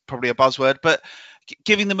 is probably a buzzword, but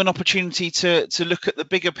giving them an opportunity to look at the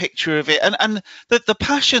bigger picture of it. And the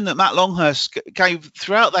passion that Matt Longhurst gave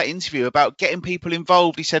throughout that interview about getting people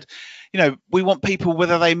involved. He said, we want people,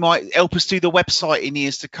 whether they might help us do the website in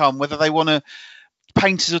years to come, whether they want to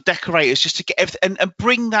painters or decorators just to get everything and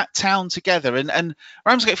bring that town together. And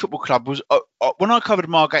Ramsgate Football Club was, when I covered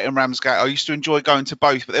Margate and Ramsgate, I used to enjoy going to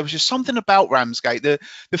both, but there was just something about Ramsgate.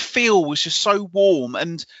 The feel was just so warm,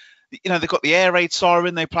 and they've got the air raid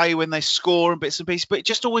siren they play when they score and bits and pieces, but it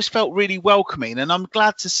just always felt really welcoming. And I'm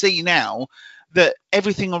glad to see now that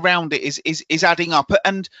everything around it is adding up.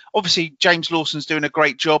 And obviously James Lawson's doing a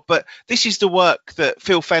great job, but this is the work that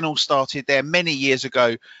Phil Fennell started there many years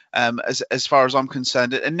ago, as far as I'm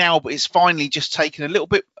concerned. And now it's finally just taken a little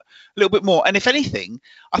bit more. And if anything,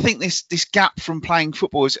 I think this gap from playing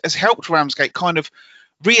football has helped Ramsgate kind of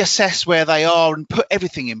reassess where they are and put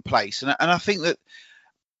everything in place. And I think that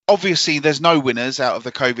obviously there's no winners out of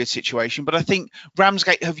the COVID situation, but I think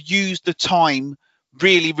Ramsgate have used the time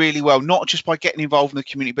really, really well, not just by getting involved in the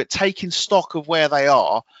community, but taking stock of where they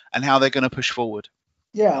are and how they're going to push forward.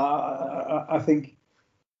 Yeah, I think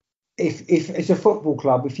if it's a football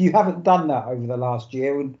club, if you haven't done that over the last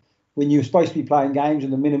year, when you were supposed to be playing games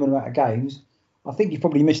and the minimum amount of games, I think you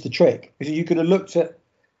probably missed the trick, because you could have looked at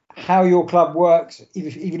how your club works,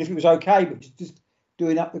 even if it was okay, but just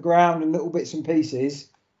doing up the ground and little bits and pieces.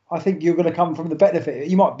 I think you're going to come from the benefit.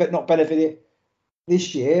 You might not benefit it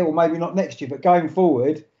this year, or maybe not next year, but going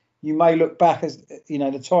forward, you may look back as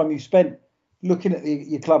the time you spent looking at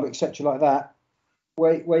your club, etc., like that,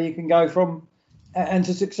 where you can go from and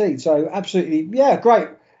to succeed. So absolutely, yeah, great.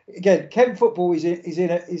 Again, Kent football is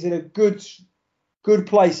in a good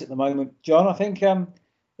place at the moment, John. I think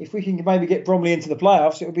if we can maybe get Bromley into the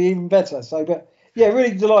playoffs, it'll be even better. So, but yeah,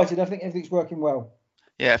 really delighted. I think everything's working well.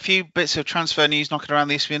 Yeah, a few bits of transfer news knocking around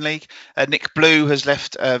the Isthmian League. Nick Blue has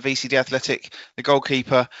left VCD Athletic, the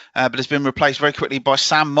goalkeeper, but has been replaced very quickly by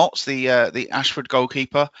Sam Motts, the Ashford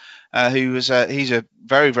goalkeeper, who was he's a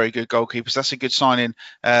very, very good goalkeeper. So that's a good signing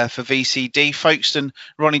for VCD. Folkestone,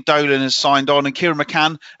 Ronnie Dolan has signed on, and Kieran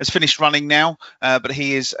McCann has finished running now, but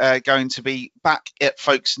he is going to be back at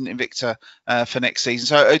Folkestone Invicta for next season.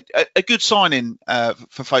 So a good signing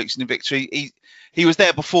for Folkestone Invicta. He was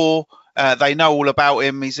there before. They know all about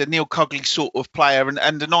him. He's a Neil Cugley sort of player,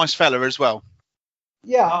 and a nice fella as well.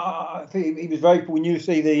 Yeah, I think he was very cool. When you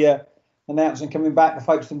see the announcement coming back, the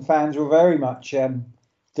Folkestone fans were very much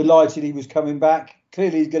delighted he was coming back.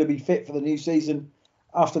 Clearly, he's going to be fit for the new season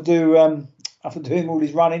after doing all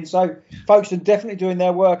his running. So, Folkestone definitely doing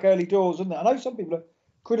their work early doors, isn't it? I know some people are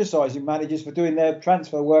criticising managers for doing their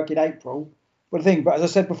transfer work in April, but as I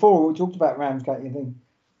said before, we talked about Ramsgate and things.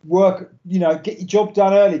 Work, get your job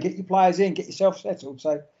done early, get your players in, get yourself settled.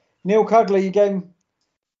 So Neil Cugley, again,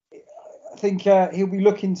 I think he'll be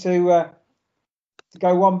looking to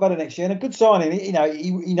go one better next year, and a good signing. You know what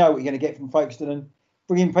you're going to get from Folkestone, and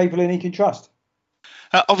bringing people in he can trust.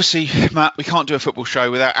 Obviously, Matt, we can't do a football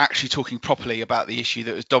show without actually talking properly about the issue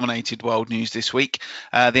that has dominated world news this week,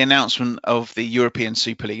 the announcement of the European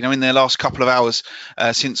Super League. Now, in the last couple of hours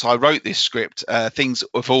since I wrote this script, things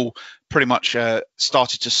have all pretty much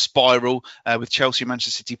started to spiral, with Chelsea and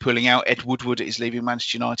Manchester City pulling out. Ed Woodward is leaving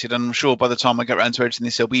Manchester United, and I'm sure by the time I get around to editing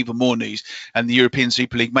this, there'll be even more news, and the European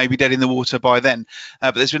Super League may be dead in the water by then.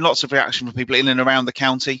 But there's been lots of reaction from people in and around the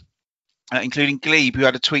county. Including Glebe, who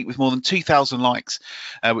had a tweet with more than 2,000 likes,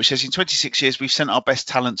 which says, in 26 years, we've sent our best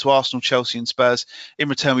talent to Arsenal, Chelsea and Spurs. In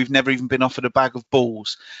return, we've never even been offered a bag of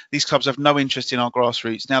balls. These clubs have no interest in our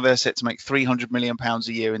grassroots. Now they're set to make £300 million a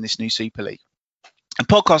year in this new Super League. And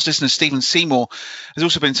podcast listener Stephen Seymour has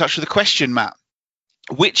also been in touch with a question, Matt.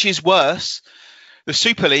 Which is worse, the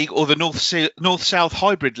Super League or the North-South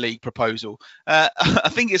Hybrid League proposal? I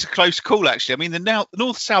think it's a close call, actually. I mean, the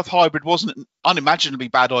North-South Hybrid wasn't an unimaginably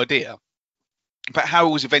bad idea, but how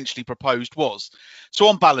it was eventually proposed was. So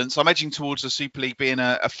on balance, I'm edging towards the Super League being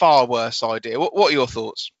a far worse idea. What are your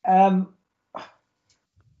thoughts? Again,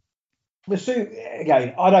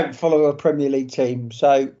 I don't follow a Premier League team,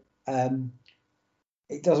 so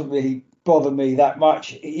it doesn't really bother me that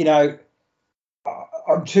much. I'm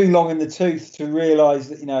too long in the tooth to realise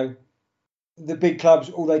that, the big clubs,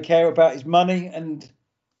 all they care about is money, and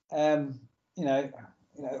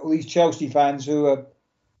all these Chelsea fans who are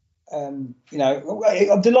I'm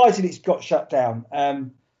delighted it's got shut down. I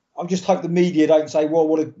just hope the media don't say,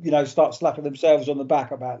 well, start slapping themselves on the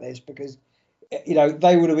back about this, because,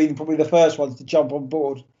 they would have been probably the first ones to jump on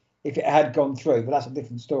board if it had gone through. But that's a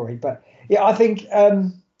different story. But yeah, I think,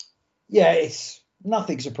 it's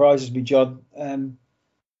nothing surprises me, John.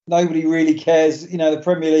 Nobody really cares. The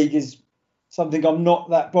Premier League is something I'm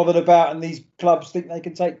not that bothered about, and these clubs think they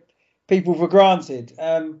can take people for granted.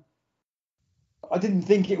 I didn't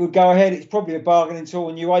think it would go ahead. It's probably a bargaining tool,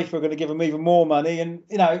 and UEFA are going to give them even more money. And,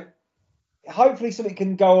 hopefully something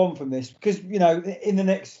can go on from this, because, in the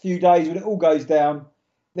next few days when it all goes down,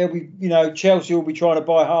 there'll be, Chelsea will be trying to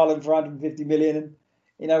buy Haaland for 150 million,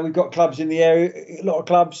 and we've got clubs in the area. A lot of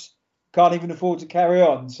clubs can't even afford to carry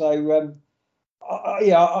on. So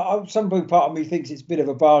some part of me thinks it's a bit of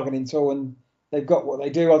a bargaining tool, and they've got what they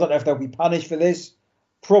do. I don't know if they'll be punished for this.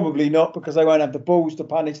 Probably not, because they won't have the balls to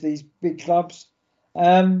punish these big clubs.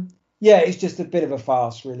 It's just a bit of a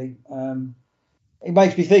farce, really. It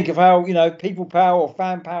makes me think of how, people power or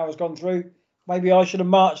fan power has gone through. Maybe I should have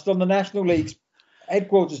marched on the National League's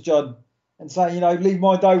headquarters, John, and say, leave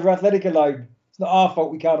my Dover Athletic alone. It's not our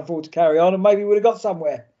fault we can't afford to carry on, and maybe we would have got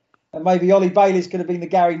somewhere. And maybe Ollie Bayliss could have been the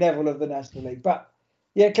Gary Neville of the National League. But,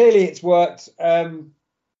 clearly it's worked.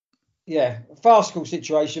 Farcical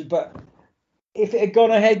situation. But if it had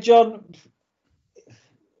gone ahead, John,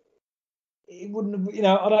 it wouldn't have,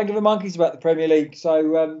 I don't give a monkeys about the Premier League.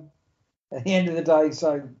 So at the end of the day,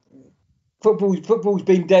 football's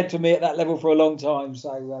been dead to me at that level for a long time.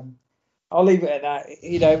 So I'll leave it at that.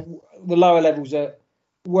 The lower levels are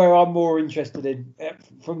where I'm more interested in,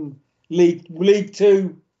 from League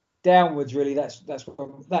Two downwards. Really,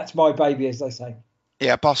 that's my baby, as they say.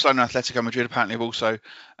 Yeah, Barcelona, Atletico Madrid apparently have also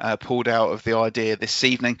pulled out of the idea this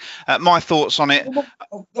evening. My thoughts on it. What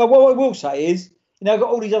I will say is, I've got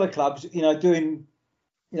all these other clubs, doing,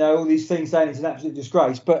 all these things saying it's an absolute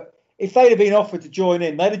disgrace. But if they'd have been offered to join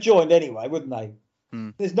in, they'd have joined anyway, wouldn't they?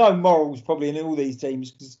 There's no morals probably in all these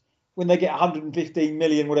teams, because when they get 115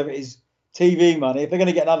 million, whatever it is, TV money, if they're going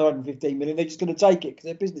to get another 115 million, they're just going to take it because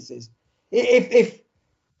they're businesses.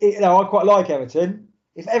 I quite like Everton.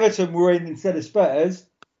 If Everton were in instead of Spurs,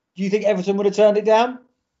 do you think Everton would have turned it down?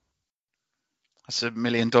 That's $1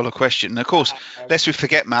 million question. And of course, lest we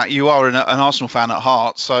forget, Matt, you are an Arsenal fan at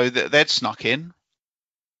heart, so they'd snuck in.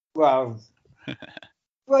 Well,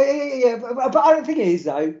 but I don't think it is,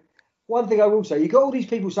 though. One thing I will say, you've got all these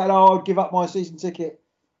people saying, I'd give up my season ticket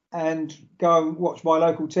and go and watch my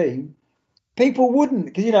local team. People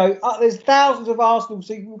wouldn't, because, there's thousands of Arsenal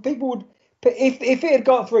season. People would, if it had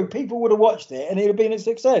got through, people would have watched it and it would have been a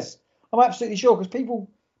success. I'm absolutely sure, because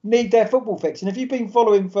people need their football fix. And if you've been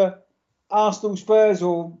following for Arsenal, Spurs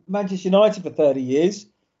or Manchester United for 30 years,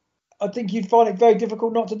 I think you'd find it very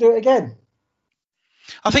difficult not to do it again.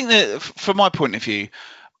 I think that from my point of view,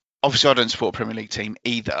 obviously I don't support a Premier League team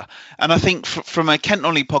either. And I think from a Kent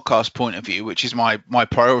Only podcast point of view, which is my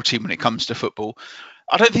priority when it comes to football,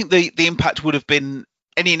 I don't think the impact would have been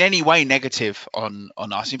in any way negative on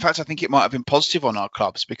us. In fact, I think it might have been positive on our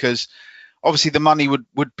clubs, because obviously the money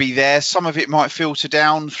would be there. Some of it might filter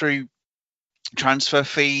down through transfer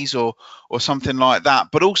fees or something like that.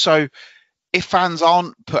 But also, if fans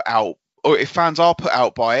aren't put out, or if fans are put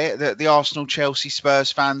out by it, the Arsenal, Chelsea,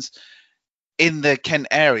 Spurs fans in the Kent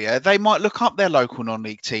area, they might look up their local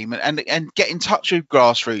non-league team and get in touch with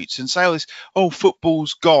grassroots and say,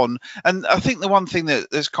 football's gone. And I think the one thing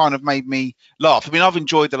that's kind of made me laugh, I mean, I've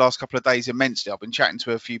enjoyed the last couple of days immensely. I've been chatting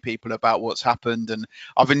to a few people about what's happened, and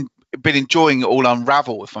I've been enjoying it all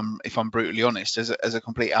unravel, if I'm brutally honest, as a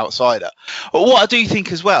complete outsider. But what I do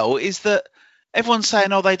think as well is that everyone's saying,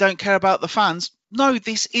 they don't care about the fans. No,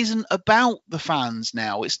 this isn't about the fans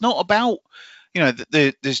now. It's not about,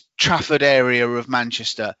 the Trafford area of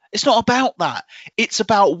Manchester. It's not about that. It's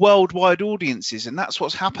about worldwide audiences, and that's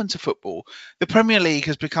what's happened to football. The Premier League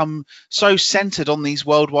has become so centred on these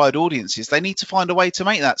worldwide audiences. They need to find a way to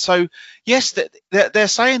make that. So, yes, they're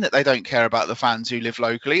saying that they don't care about the fans who live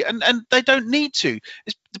locally, and they don't need to.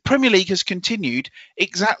 The Premier League has continued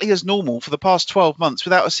exactly as normal for the past 12 months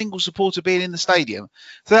without a single supporter being in the stadium.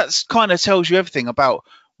 So that's kind of tells you everything about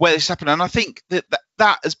where this happened. And I think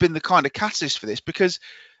that has been the kind of catalyst for this, because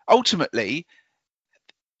ultimately,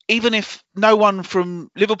 even if no one from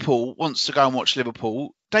Liverpool wants to go and watch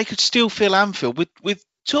Liverpool, they could still fill Anfield with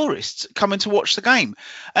tourists coming to watch the game.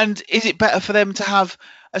 And is it better for them to have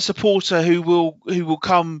a supporter who will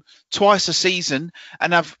come twice a season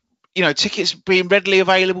and have tickets being readily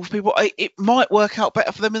available for people? It might work out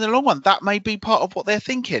better for them in the long run. That may be part of what they're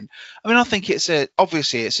thinking. I mean, I think it's a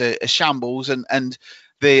shambles, and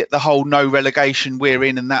the whole no relegation we're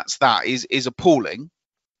in, and that is appalling.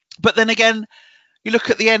 But then again, you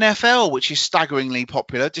look at the NFL, which is staggeringly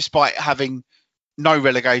popular despite having no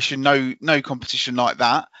relegation, no competition like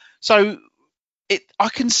that. So I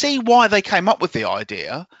can see why they came up with the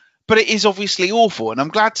idea, but it is obviously awful. And I'm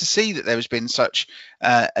glad to see that there has been such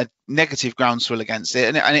a negative groundswell against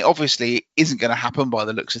it. And it obviously isn't going to happen by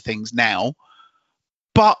the looks of things now.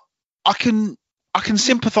 But I can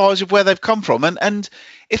sympathise with where they've come from. And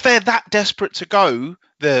if they're that desperate to go,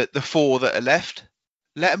 the four that are left,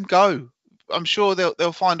 let them go. I'm sure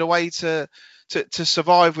they'll find a way to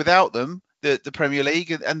survive without them. the Premier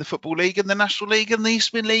League and the Football League and the National League and the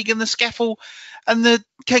Eastman League and the Sceffel and the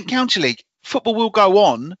Kent County League. Football will go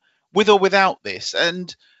on with or without this,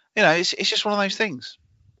 and it's just one of those things.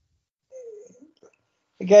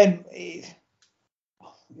 Again, it's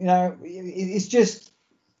just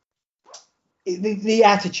the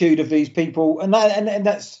attitude of these people, and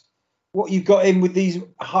that's what you've got in with these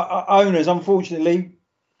owners. Unfortunately,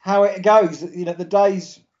 how it goes. The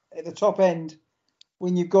days at the top end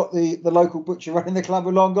when you've got the local butcher running the club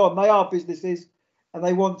are long gone. They are businesses, and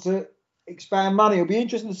they want to expand money. It'll be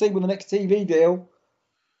interesting to see with the next TV deal.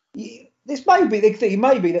 This may be the thing. It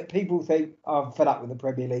may be that people think, I'm fed up with the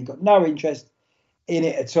Premier League, got no interest in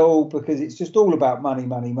it at all because it's just all about money,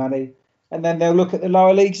 and then they'll look at the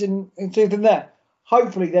lower leagues and do them there.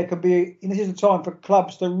 Hopefully, there could be. This is a time for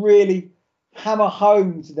clubs to really hammer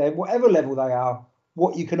home to them, whatever level they are,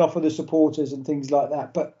 what you can offer the supporters and things like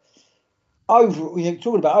that. But overall,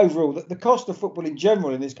 talking about overall, the cost of football in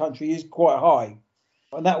general in this country is quite high,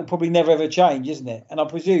 and that will probably never ever change, isn't it? And I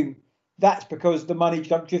presume that's because the money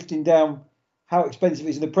drifting down how expensive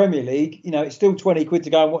it is in the Premier League. It's still 20 quid to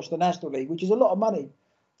go and watch the National League, which is a lot of money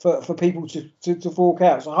for people to fork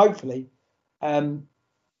out. So hopefully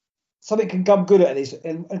something can come good out of this,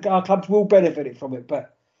 and our clubs will benefit from it.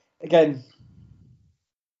 But again,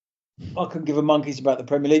 I couldn't give a monkeys about the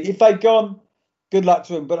Premier League. If they've gone, good luck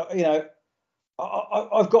to them. But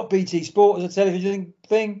I've got BT Sport as a television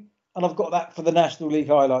thing, and I've got that for the National League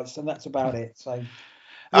highlights, and that's about it. So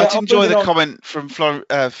I did enjoy the comment from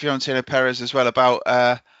Fiorentino Perez as well about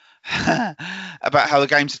about how the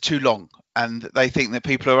games are too long, and they think that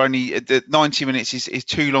people are only the 90 minutes is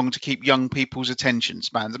too long to keep young people's attention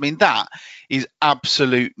spans. I mean, that is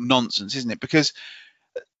absolute nonsense, isn't it? Because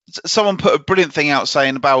someone put a brilliant thing out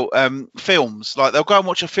saying about films, like they'll go and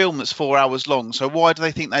watch a film that's 4 hours long. So why do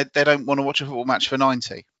they think they don't want to watch a football match for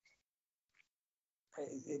 90?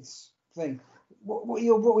 It's thing. What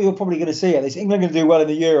you're probably going to see at this, England are going to do well in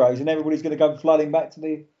the Euros, and everybody's going to go flooding back to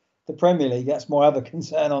the Premier League. That's my other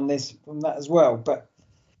concern on this from that as well. But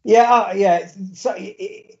it's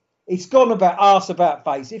gone about arse about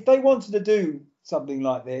face. If they wanted to do something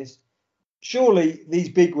like this, surely these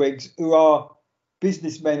bigwigs who are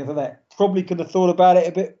businessmen and that probably could have thought about it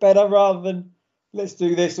a bit better rather than let's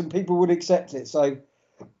do this and people would accept it. So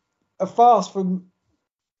a farce from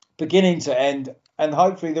beginning to end, and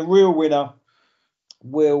hopefully the real winner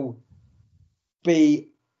will be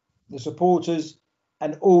the supporters,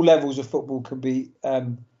 and all levels of football can be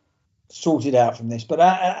sorted out from this. But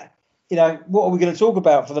what are we going to talk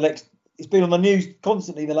about for the next? It's been on the news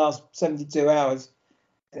constantly the last 72 hours.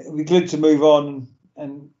 It'll be good to move on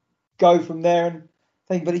and go from there and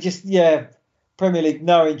think. But it just Premier League,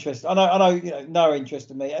 no interest. I know, no interest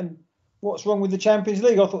in me. And what's wrong with the Champions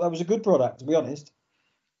League? I thought that was a good product, to be honest.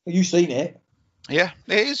 Have you seen it? Yeah,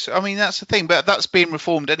 it is. I mean, that's the thing, but that's being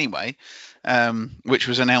reformed anyway, which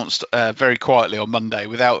was announced very quietly on Monday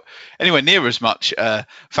without anywhere near as much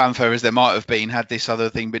fanfare as there might have been had this other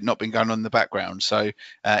thing but not been going on in the background. So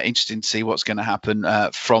interesting to see what's going to happen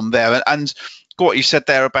from there. And what you said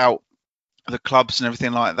there about the clubs and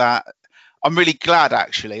everything like that, I'm really glad,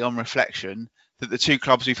 actually, on reflection, that the two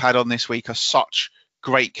clubs we've had on this week are such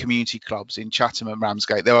great community clubs in Chatham and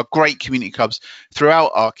Ramsgate. There are great community clubs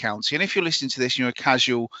throughout our county. And if you're listening to this and you're a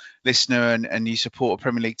casual listener and you support a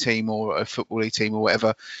Premier League team or a Football League team or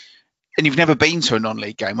whatever, and you've never been to a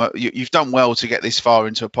non-league game, you've done well to get this far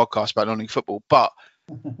into a podcast about non-league football. But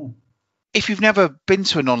if you've never been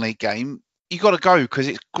to a non-league game, you've got to go because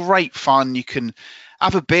it's great fun. You can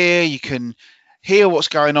have a beer, you can hear what's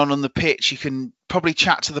going on the pitch, you can probably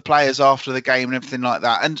chat to the players after the game and everything like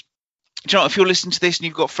that. And do you know, if you're listening to this and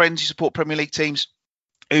you've got friends who support Premier League teams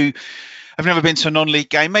who have never been to a non-league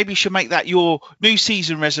game, maybe you should make that your new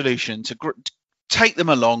season resolution to take them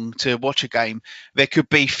along to watch a game. There could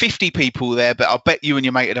be 50 people there, but I'll bet you and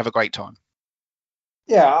your mate would have a great time.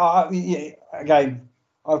 Yeah, again,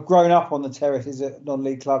 I've grown up on the terraces at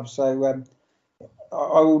non-league clubs, so I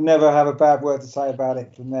will never have a bad word to say about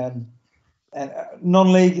it from them. And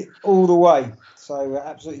non-league all the way, so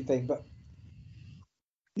absolutely thing. But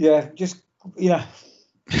yeah, just the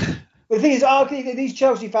thing is, these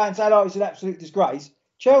Chelsea fans say, "Oh, it's an absolute disgrace."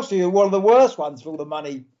 Chelsea are one of the worst ones for all the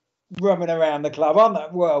money roaming around the club, aren't they?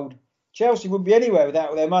 World Chelsea wouldn't be anywhere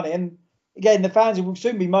without their money. And again, the fans will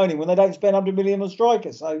soon be moaning when they don't spend 100 million on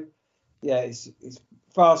strikers. So yeah, it's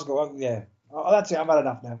farcical. Yeah, that's it. I've had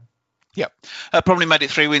enough now. Yep. Probably made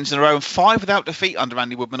it 3 wins in a row and 5 without defeat under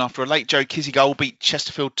Andy Woodman after a late Joe Kizzy goal beat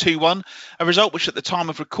Chesterfield 2-1. A result which at the time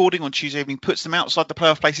of recording on Tuesday evening puts them outside the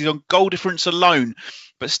playoff places on goal difference alone,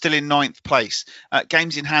 but still in 9th place.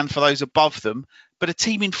 Games in hand for those above them, but a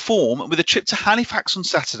team in form with a trip to Halifax on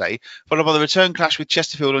Saturday, followed by the return clash with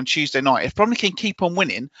Chesterfield on Tuesday night. If Bromley can keep on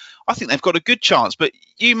winning, I think they've got a good chance. But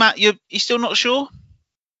you, Matt, you're still not sure?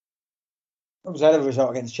 That was a hell of a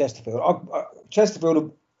result against Chesterfield.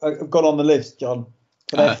 Chesterfield have gone on the list, John,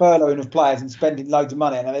 for their furloughing of players and spending loads of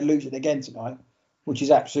money, and they lose it again tonight, which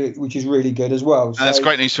is really good as well. So, that's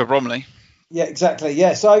great news for Bromley. Yeah, exactly.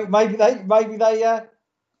 Yeah, so maybe they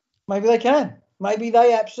can. Maybe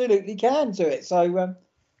they absolutely can do it. So,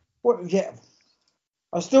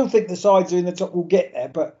 I still think the sides who are in the top will get there,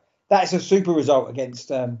 but that's a super result against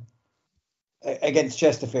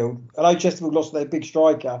Chesterfield. I know Chesterfield lost their big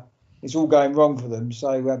striker. It's all going wrong for them.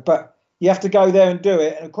 So, but you have to go there and do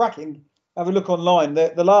it. And cracking, have a look online.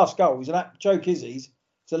 The last goal was Joe Kizzy's.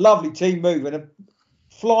 It's a lovely team move and a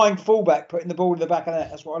flying fullback putting the ball in the back of the net.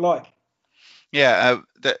 That's what I like. Yeah,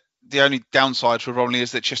 the only downside for Bromley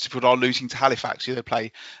is that Chesterfield are losing to Halifax, who they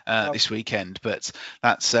play this weekend. But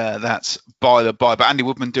that's by the by. But Andy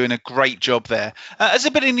Woodman doing a great job there. Has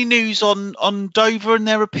there been any news on Dover and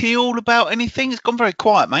their appeal about anything? It's gone very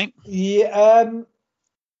quiet, mate. Yeah.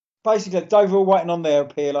 Basically, Dover are waiting on their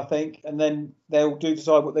appeal, I think, and then they'll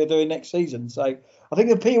decide what they're doing next season. So I think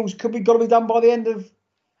the appeals got to be done by the end of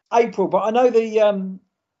April. But I know there's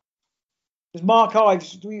Mark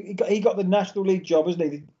Ives. He got the National League job,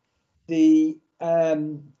 isn't he?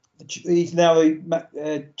 He's now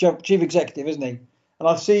the chief executive, isn't he? And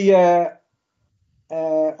I see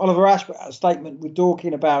Oliver Ash put out a statement with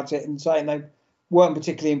Dorking about it and saying they weren't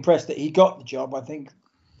particularly impressed that he got the job. I think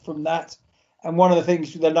from that. And one of the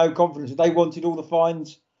things with their no confidence, they wanted all the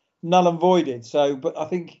fines null and voided. So, but I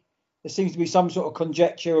think there seems to be some sort of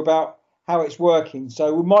conjecture about how it's working.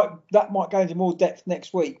 So that might go into more depth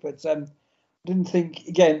next week. But I didn't think,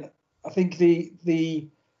 again, I think the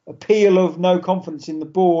appeal of no confidence in the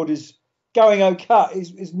board is going okay.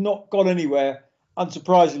 Is not gone anywhere,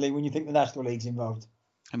 unsurprisingly, when you think the National League's involved.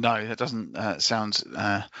 No, that doesn't sound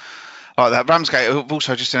like that. Ramsgate have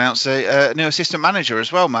also just announced a new assistant manager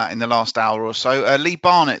as well, Matt, in the last hour or so. Lee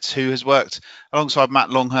Barnett, who has worked alongside Matt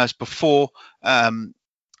Longhurst before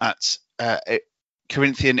at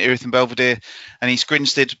Corinthian, Erith and Belvedere and East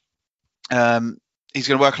Grinstead. He's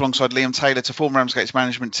going to work alongside Liam Taylor to form Ramsgate's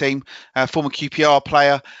management team. Former QPR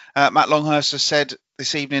player Matt Longhurst has said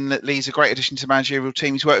this evening that Lee's a great addition to the managerial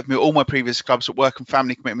team. He's worked with me at all my previous clubs, but work and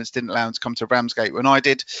family commitments didn't allow him to come to Ramsgate when I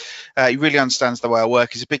did. He really understands the way I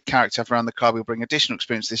work. He's a big character around the club. He'll bring additional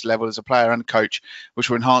experience to this level as a player and coach, which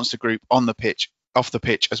will enhance the group on the pitch, off the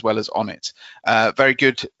pitch, as well as on it. Very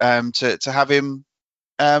good to have him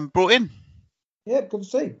brought in. Yeah, good to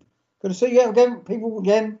see. Good to see. Yeah, again, people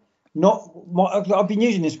again. I've been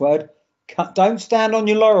using this word. Don't stand on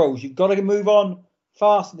your laurels. You've got to move on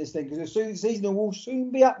fast in this thing because the season will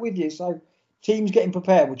soon be up with you. So teams getting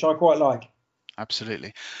prepared, which I quite like.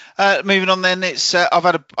 Absolutely. Moving on, then it's I've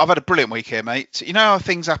had a brilliant week here, mate. You know how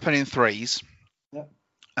things happen in threes.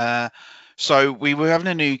 Yeah. So we were having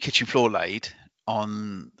a new kitchen floor laid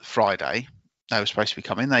on Friday. They were supposed to be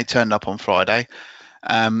coming. They turned up on Friday.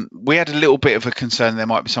 We had a little bit of a concern there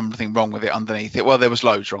might be something wrong with it underneath it. Well, there was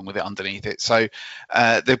loads wrong with it underneath it. So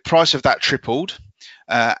the price of that tripled.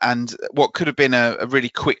 And what could have been a really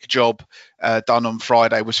quick job done on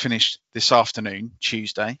Friday was finished this afternoon,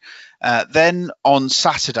 Tuesday. Then on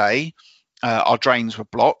Saturday, our drains were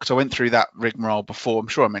blocked. I went through that rigmarole before. I'm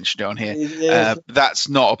sure I mentioned it on here. Yeah. That's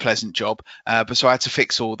not a pleasant job. But so I had to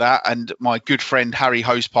fix all that. And my good friend Harry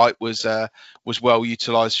Hosepipe was well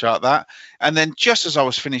utilised throughout that. And then just as I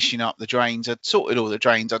was finishing up the drains, I'd sorted all the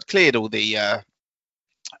drains. I'd cleared all the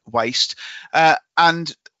waste.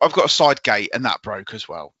 And I've got a side gate and that broke as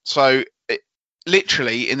well. So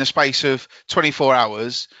literally in the space of 24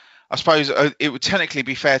 hours, I suppose it would technically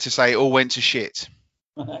be fair to say it all went to shit.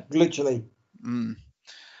 Literally.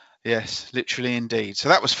 Yes, literally indeed. So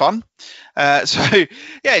that was fun. So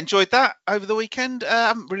yeah, enjoyed that over the weekend. I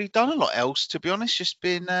haven't really done a lot else, to be honest. Just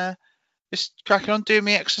been just cracking on doing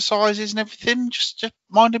my exercises and everything, just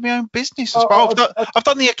minding my own business as well. I've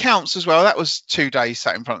done the accounts as well. That was 2 days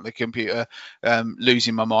sat in front of the computer,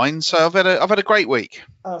 losing my mind. So I've had a great week.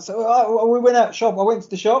 So we went out shop. I went to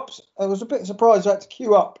the shops. I was a bit surprised I had to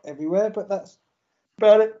queue up everywhere, but that's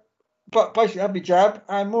about it. But basically, I had my jab,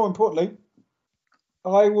 and more importantly,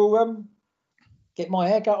 I will get my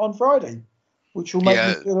haircut on Friday, which will make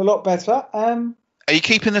me feel a lot better. Are you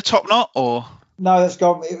keeping the top knot or? No, that's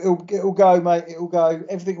gone. It'll go, mate. It'll go.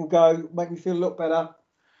 Everything will go. Make me feel a lot better.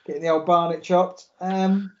 getting the old Barnet chopped.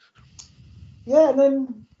 And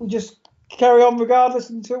then we just carry on regardless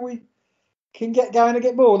until we can get going and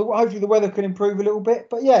get more. Hopefully the weather can improve a little bit.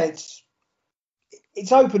 But yeah,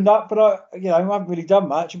 it's opened up, but I haven't really done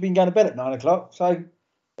much. I've been going to bed at 9 o'clock, so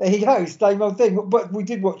there you go, same old thing. But we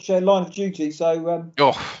did watch Line of Duty, so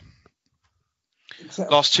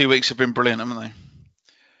last 2 weeks have been brilliant, haven't they?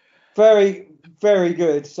 Very, very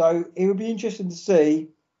good. So it would be interesting to see.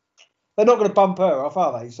 They're not going to bump her off,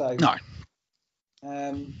 are they? So no.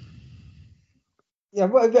 I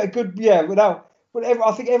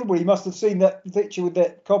think everybody must have seen that picture with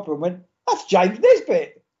that copper and went, "That's James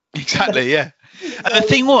Nisbet." Exactly, yeah. And the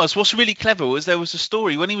thing was, what's really clever was there was a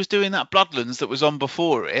story when he was doing that Bloodlands that was on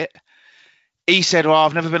before it. He said, "Well,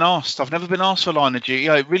 I've never been asked. I've never been asked for Line of Duty.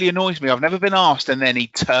 It really annoys me. I've never been asked." And then he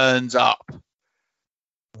turns up.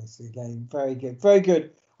 Again, very good, very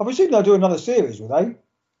good. I presume they'll do another series, will they?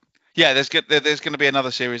 Yeah, there's going to be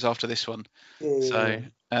another series after this one. Yeah.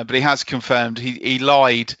 But he has confirmed he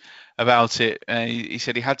lied about it. He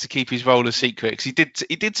said he had to keep his role a secret because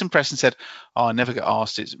he did some press and said, "Oh, I never get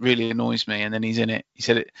asked. It really annoys me." And then he's in it. He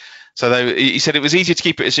said it. So he said it was easier to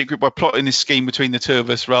keep it a secret by plotting this scheme between the two of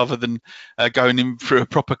us rather than going in through a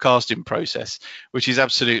proper casting process, which is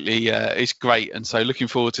absolutely it's great. And so looking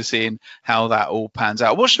forward to seeing how that all pans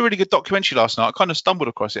out. I watched a really good documentary last night. I kind of stumbled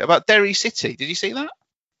across it about Derry City. Did you see that?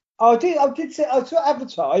 I did see. I saw it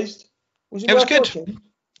advertised. Was it was worth good. watching?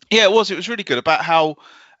 Yeah, it was. It was really good about how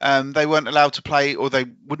they weren't allowed to play, or they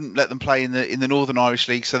wouldn't let them play in the Northern Irish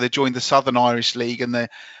League, so they joined the Southern Irish League, and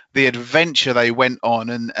the adventure they went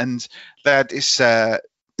on, and they had this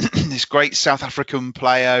this great South African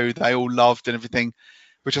player who they all loved and everything,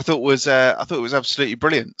 which I thought was absolutely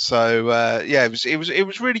brilliant. So it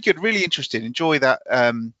was really good, really interesting. Enjoy that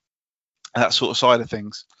that sort of side of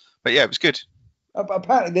things. But yeah, it was good.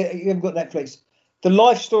 Apparently, you haven't got Netflix. The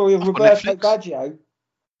life story of Roberto Baggio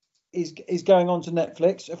is going on to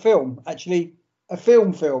Netflix. A film,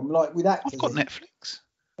 like with actors. I've got Netflix.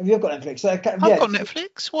 Have you got Netflix? I've got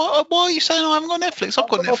Netflix. Why are you saying I haven't got Netflix? I've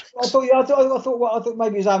got Netflix. I thought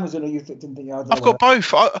maybe it was Amazon, or you didn't think I've got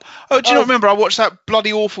both. Do you not remember? I watched that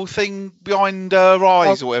bloody awful thing Behind Her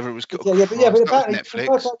Eyes or whatever it was called. But apparently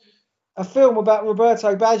Netflix. A film about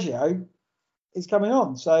Roberto Baggio is coming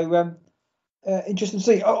on. So interesting to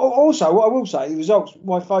see. Also, what I will say, the results,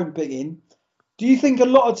 my phone pinging. Do you think a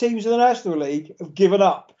lot of teams in the National League have given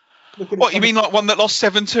up? What, you mean like one that lost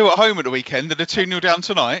 7-2 at home at the weekend and are 2-0 down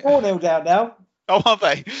tonight? 4-0 down now. Oh, are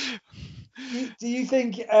they? Do you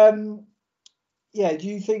think? Do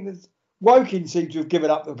you think that Woking seems to have given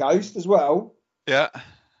up the ghost as well? Yeah.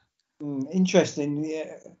 Interesting.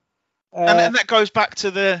 Yeah. And that goes back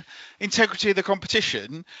to the integrity of the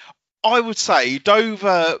competition. I would say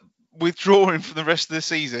Dover withdrawing from the rest of the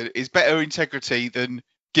season is better integrity than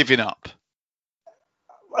giving up.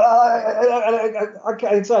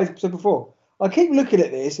 I said before, I keep looking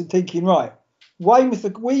at this and thinking, right,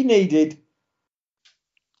 Weymouth, we needed,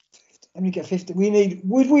 let me get 50,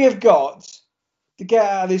 would we have got to get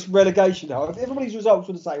out of this relegation hole? If everybody's results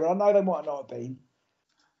were the same, well, I know they might not have been,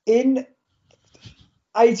 in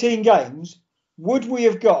 18 games, would we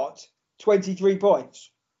have got 23 points?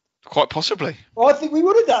 Quite possibly. Well, I think we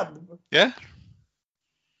would have done. Yeah.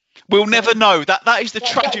 We'll never know. That is the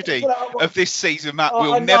tragedy of this season, Matt.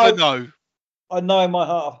 We'll never know. I know in my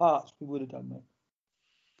heart of hearts we would have done that.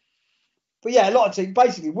 But yeah, a lot of teams.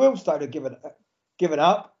 Basically, Wilmstone have given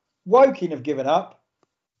up. Woking have given up.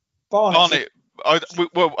 Barnet. I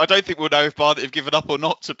don't think we'll know if Barnet have given up or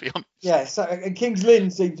not, to be honest. Yeah. So and Kings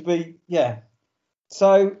Lynn seem to be. Yeah.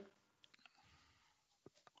 So.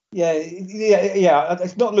 Yeah.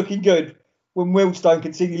 It's not looking good when Wilmstone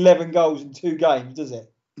conceded 11 goals in 2 games, does it?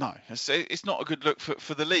 No, it's not a good look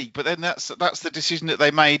for the league. But then that's the decision that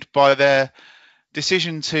they made by their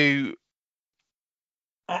decision to.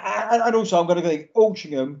 And also, I'm going to think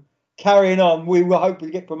Altrincham carrying on. We will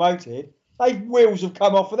hopefully get promoted. Wheels have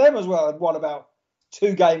come off for them as well. They've won about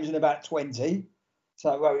 2 games in about 20.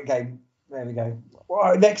 So there we go.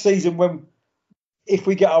 Well, next season, if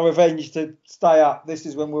we get our revenge to stay up, this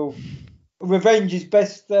is when revenge is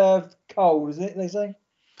best cold, isn't it? They say.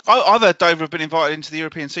 I've heard Dover have been invited into the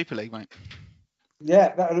European Super League, mate.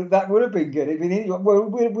 Yeah, that would have been good. We'd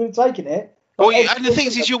have taken it. Well, and the thing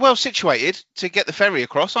is, you're well situated to get the ferry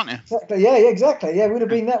across, aren't you? Exactly. Yeah, exactly. Yeah, we'd have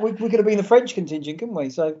been that. We could have been the French contingent, couldn't we?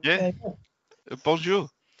 So yeah. Bonjour.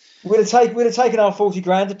 We'd have taken our 40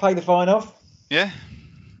 grand to pay the fine off. Yeah.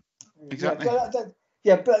 Exactly.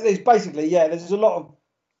 But there's basically there's a lot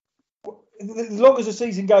of. As long as the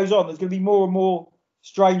season goes on, there's going to be more and more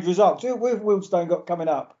strange results. Who have Wealdstone got coming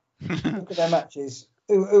up? Look at their matches.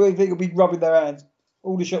 Who do you think will be rubbing their hands?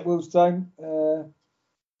 Aldershot, Wealdstone.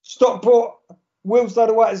 Stockport, Wealdstone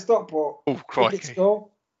away to Stockport. Oh, crikey. Score.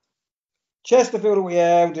 Chesterfield, oh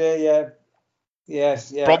dear, yeah.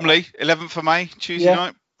 Yes, yeah. Bromley, 11th of May, Tuesday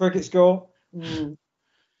night. Cricket score.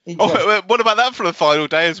 Oh, what about that for the final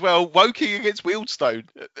day as well? Woking against Wealdstone.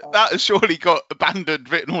 That has surely got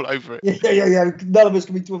abandoned written all over it. Yeah. None of us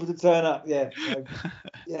can be bothered to turn up. Yeah.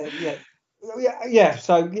 So, yeah.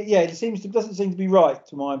 So it doesn't seem to be right,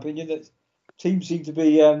 to my opinion. That teams seem to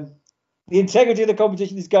be the integrity of the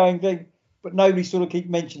competition is going thing, but nobody sort of keep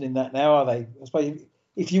mentioning that now, are they? I suppose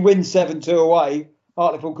if you win 7-2 away,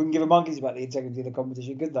 Hartlepool couldn't give a monkeys about the integrity of the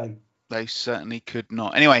competition, could they? They certainly could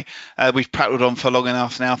not. Anyway, we've prattled on for long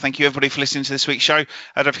enough now. Thank you, everybody, for listening to this week's show.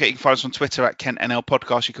 Don't forget, you can find us on Twitter at KentNL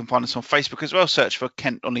Podcast. You can find us on Facebook as well. Search for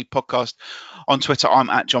Kent Only Podcast. On Twitter, I'm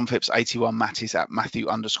at John Phipps81. Matt is at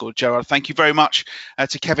Matthew_Gerard. Thank you very much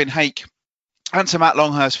to Kevin Hake and to Matt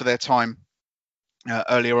Longhurst for their time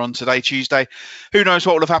earlier on today, Tuesday. Who knows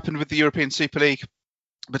what will have happened with the European Super League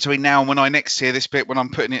between now and when I next hear this bit, when I'm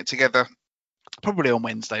putting it together. Probably on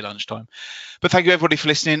Wednesday lunchtime. But thank you, everybody, for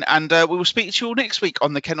listening. And we will speak to you all next week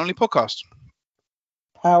on the Kent Only Podcast.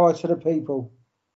 Power to the people.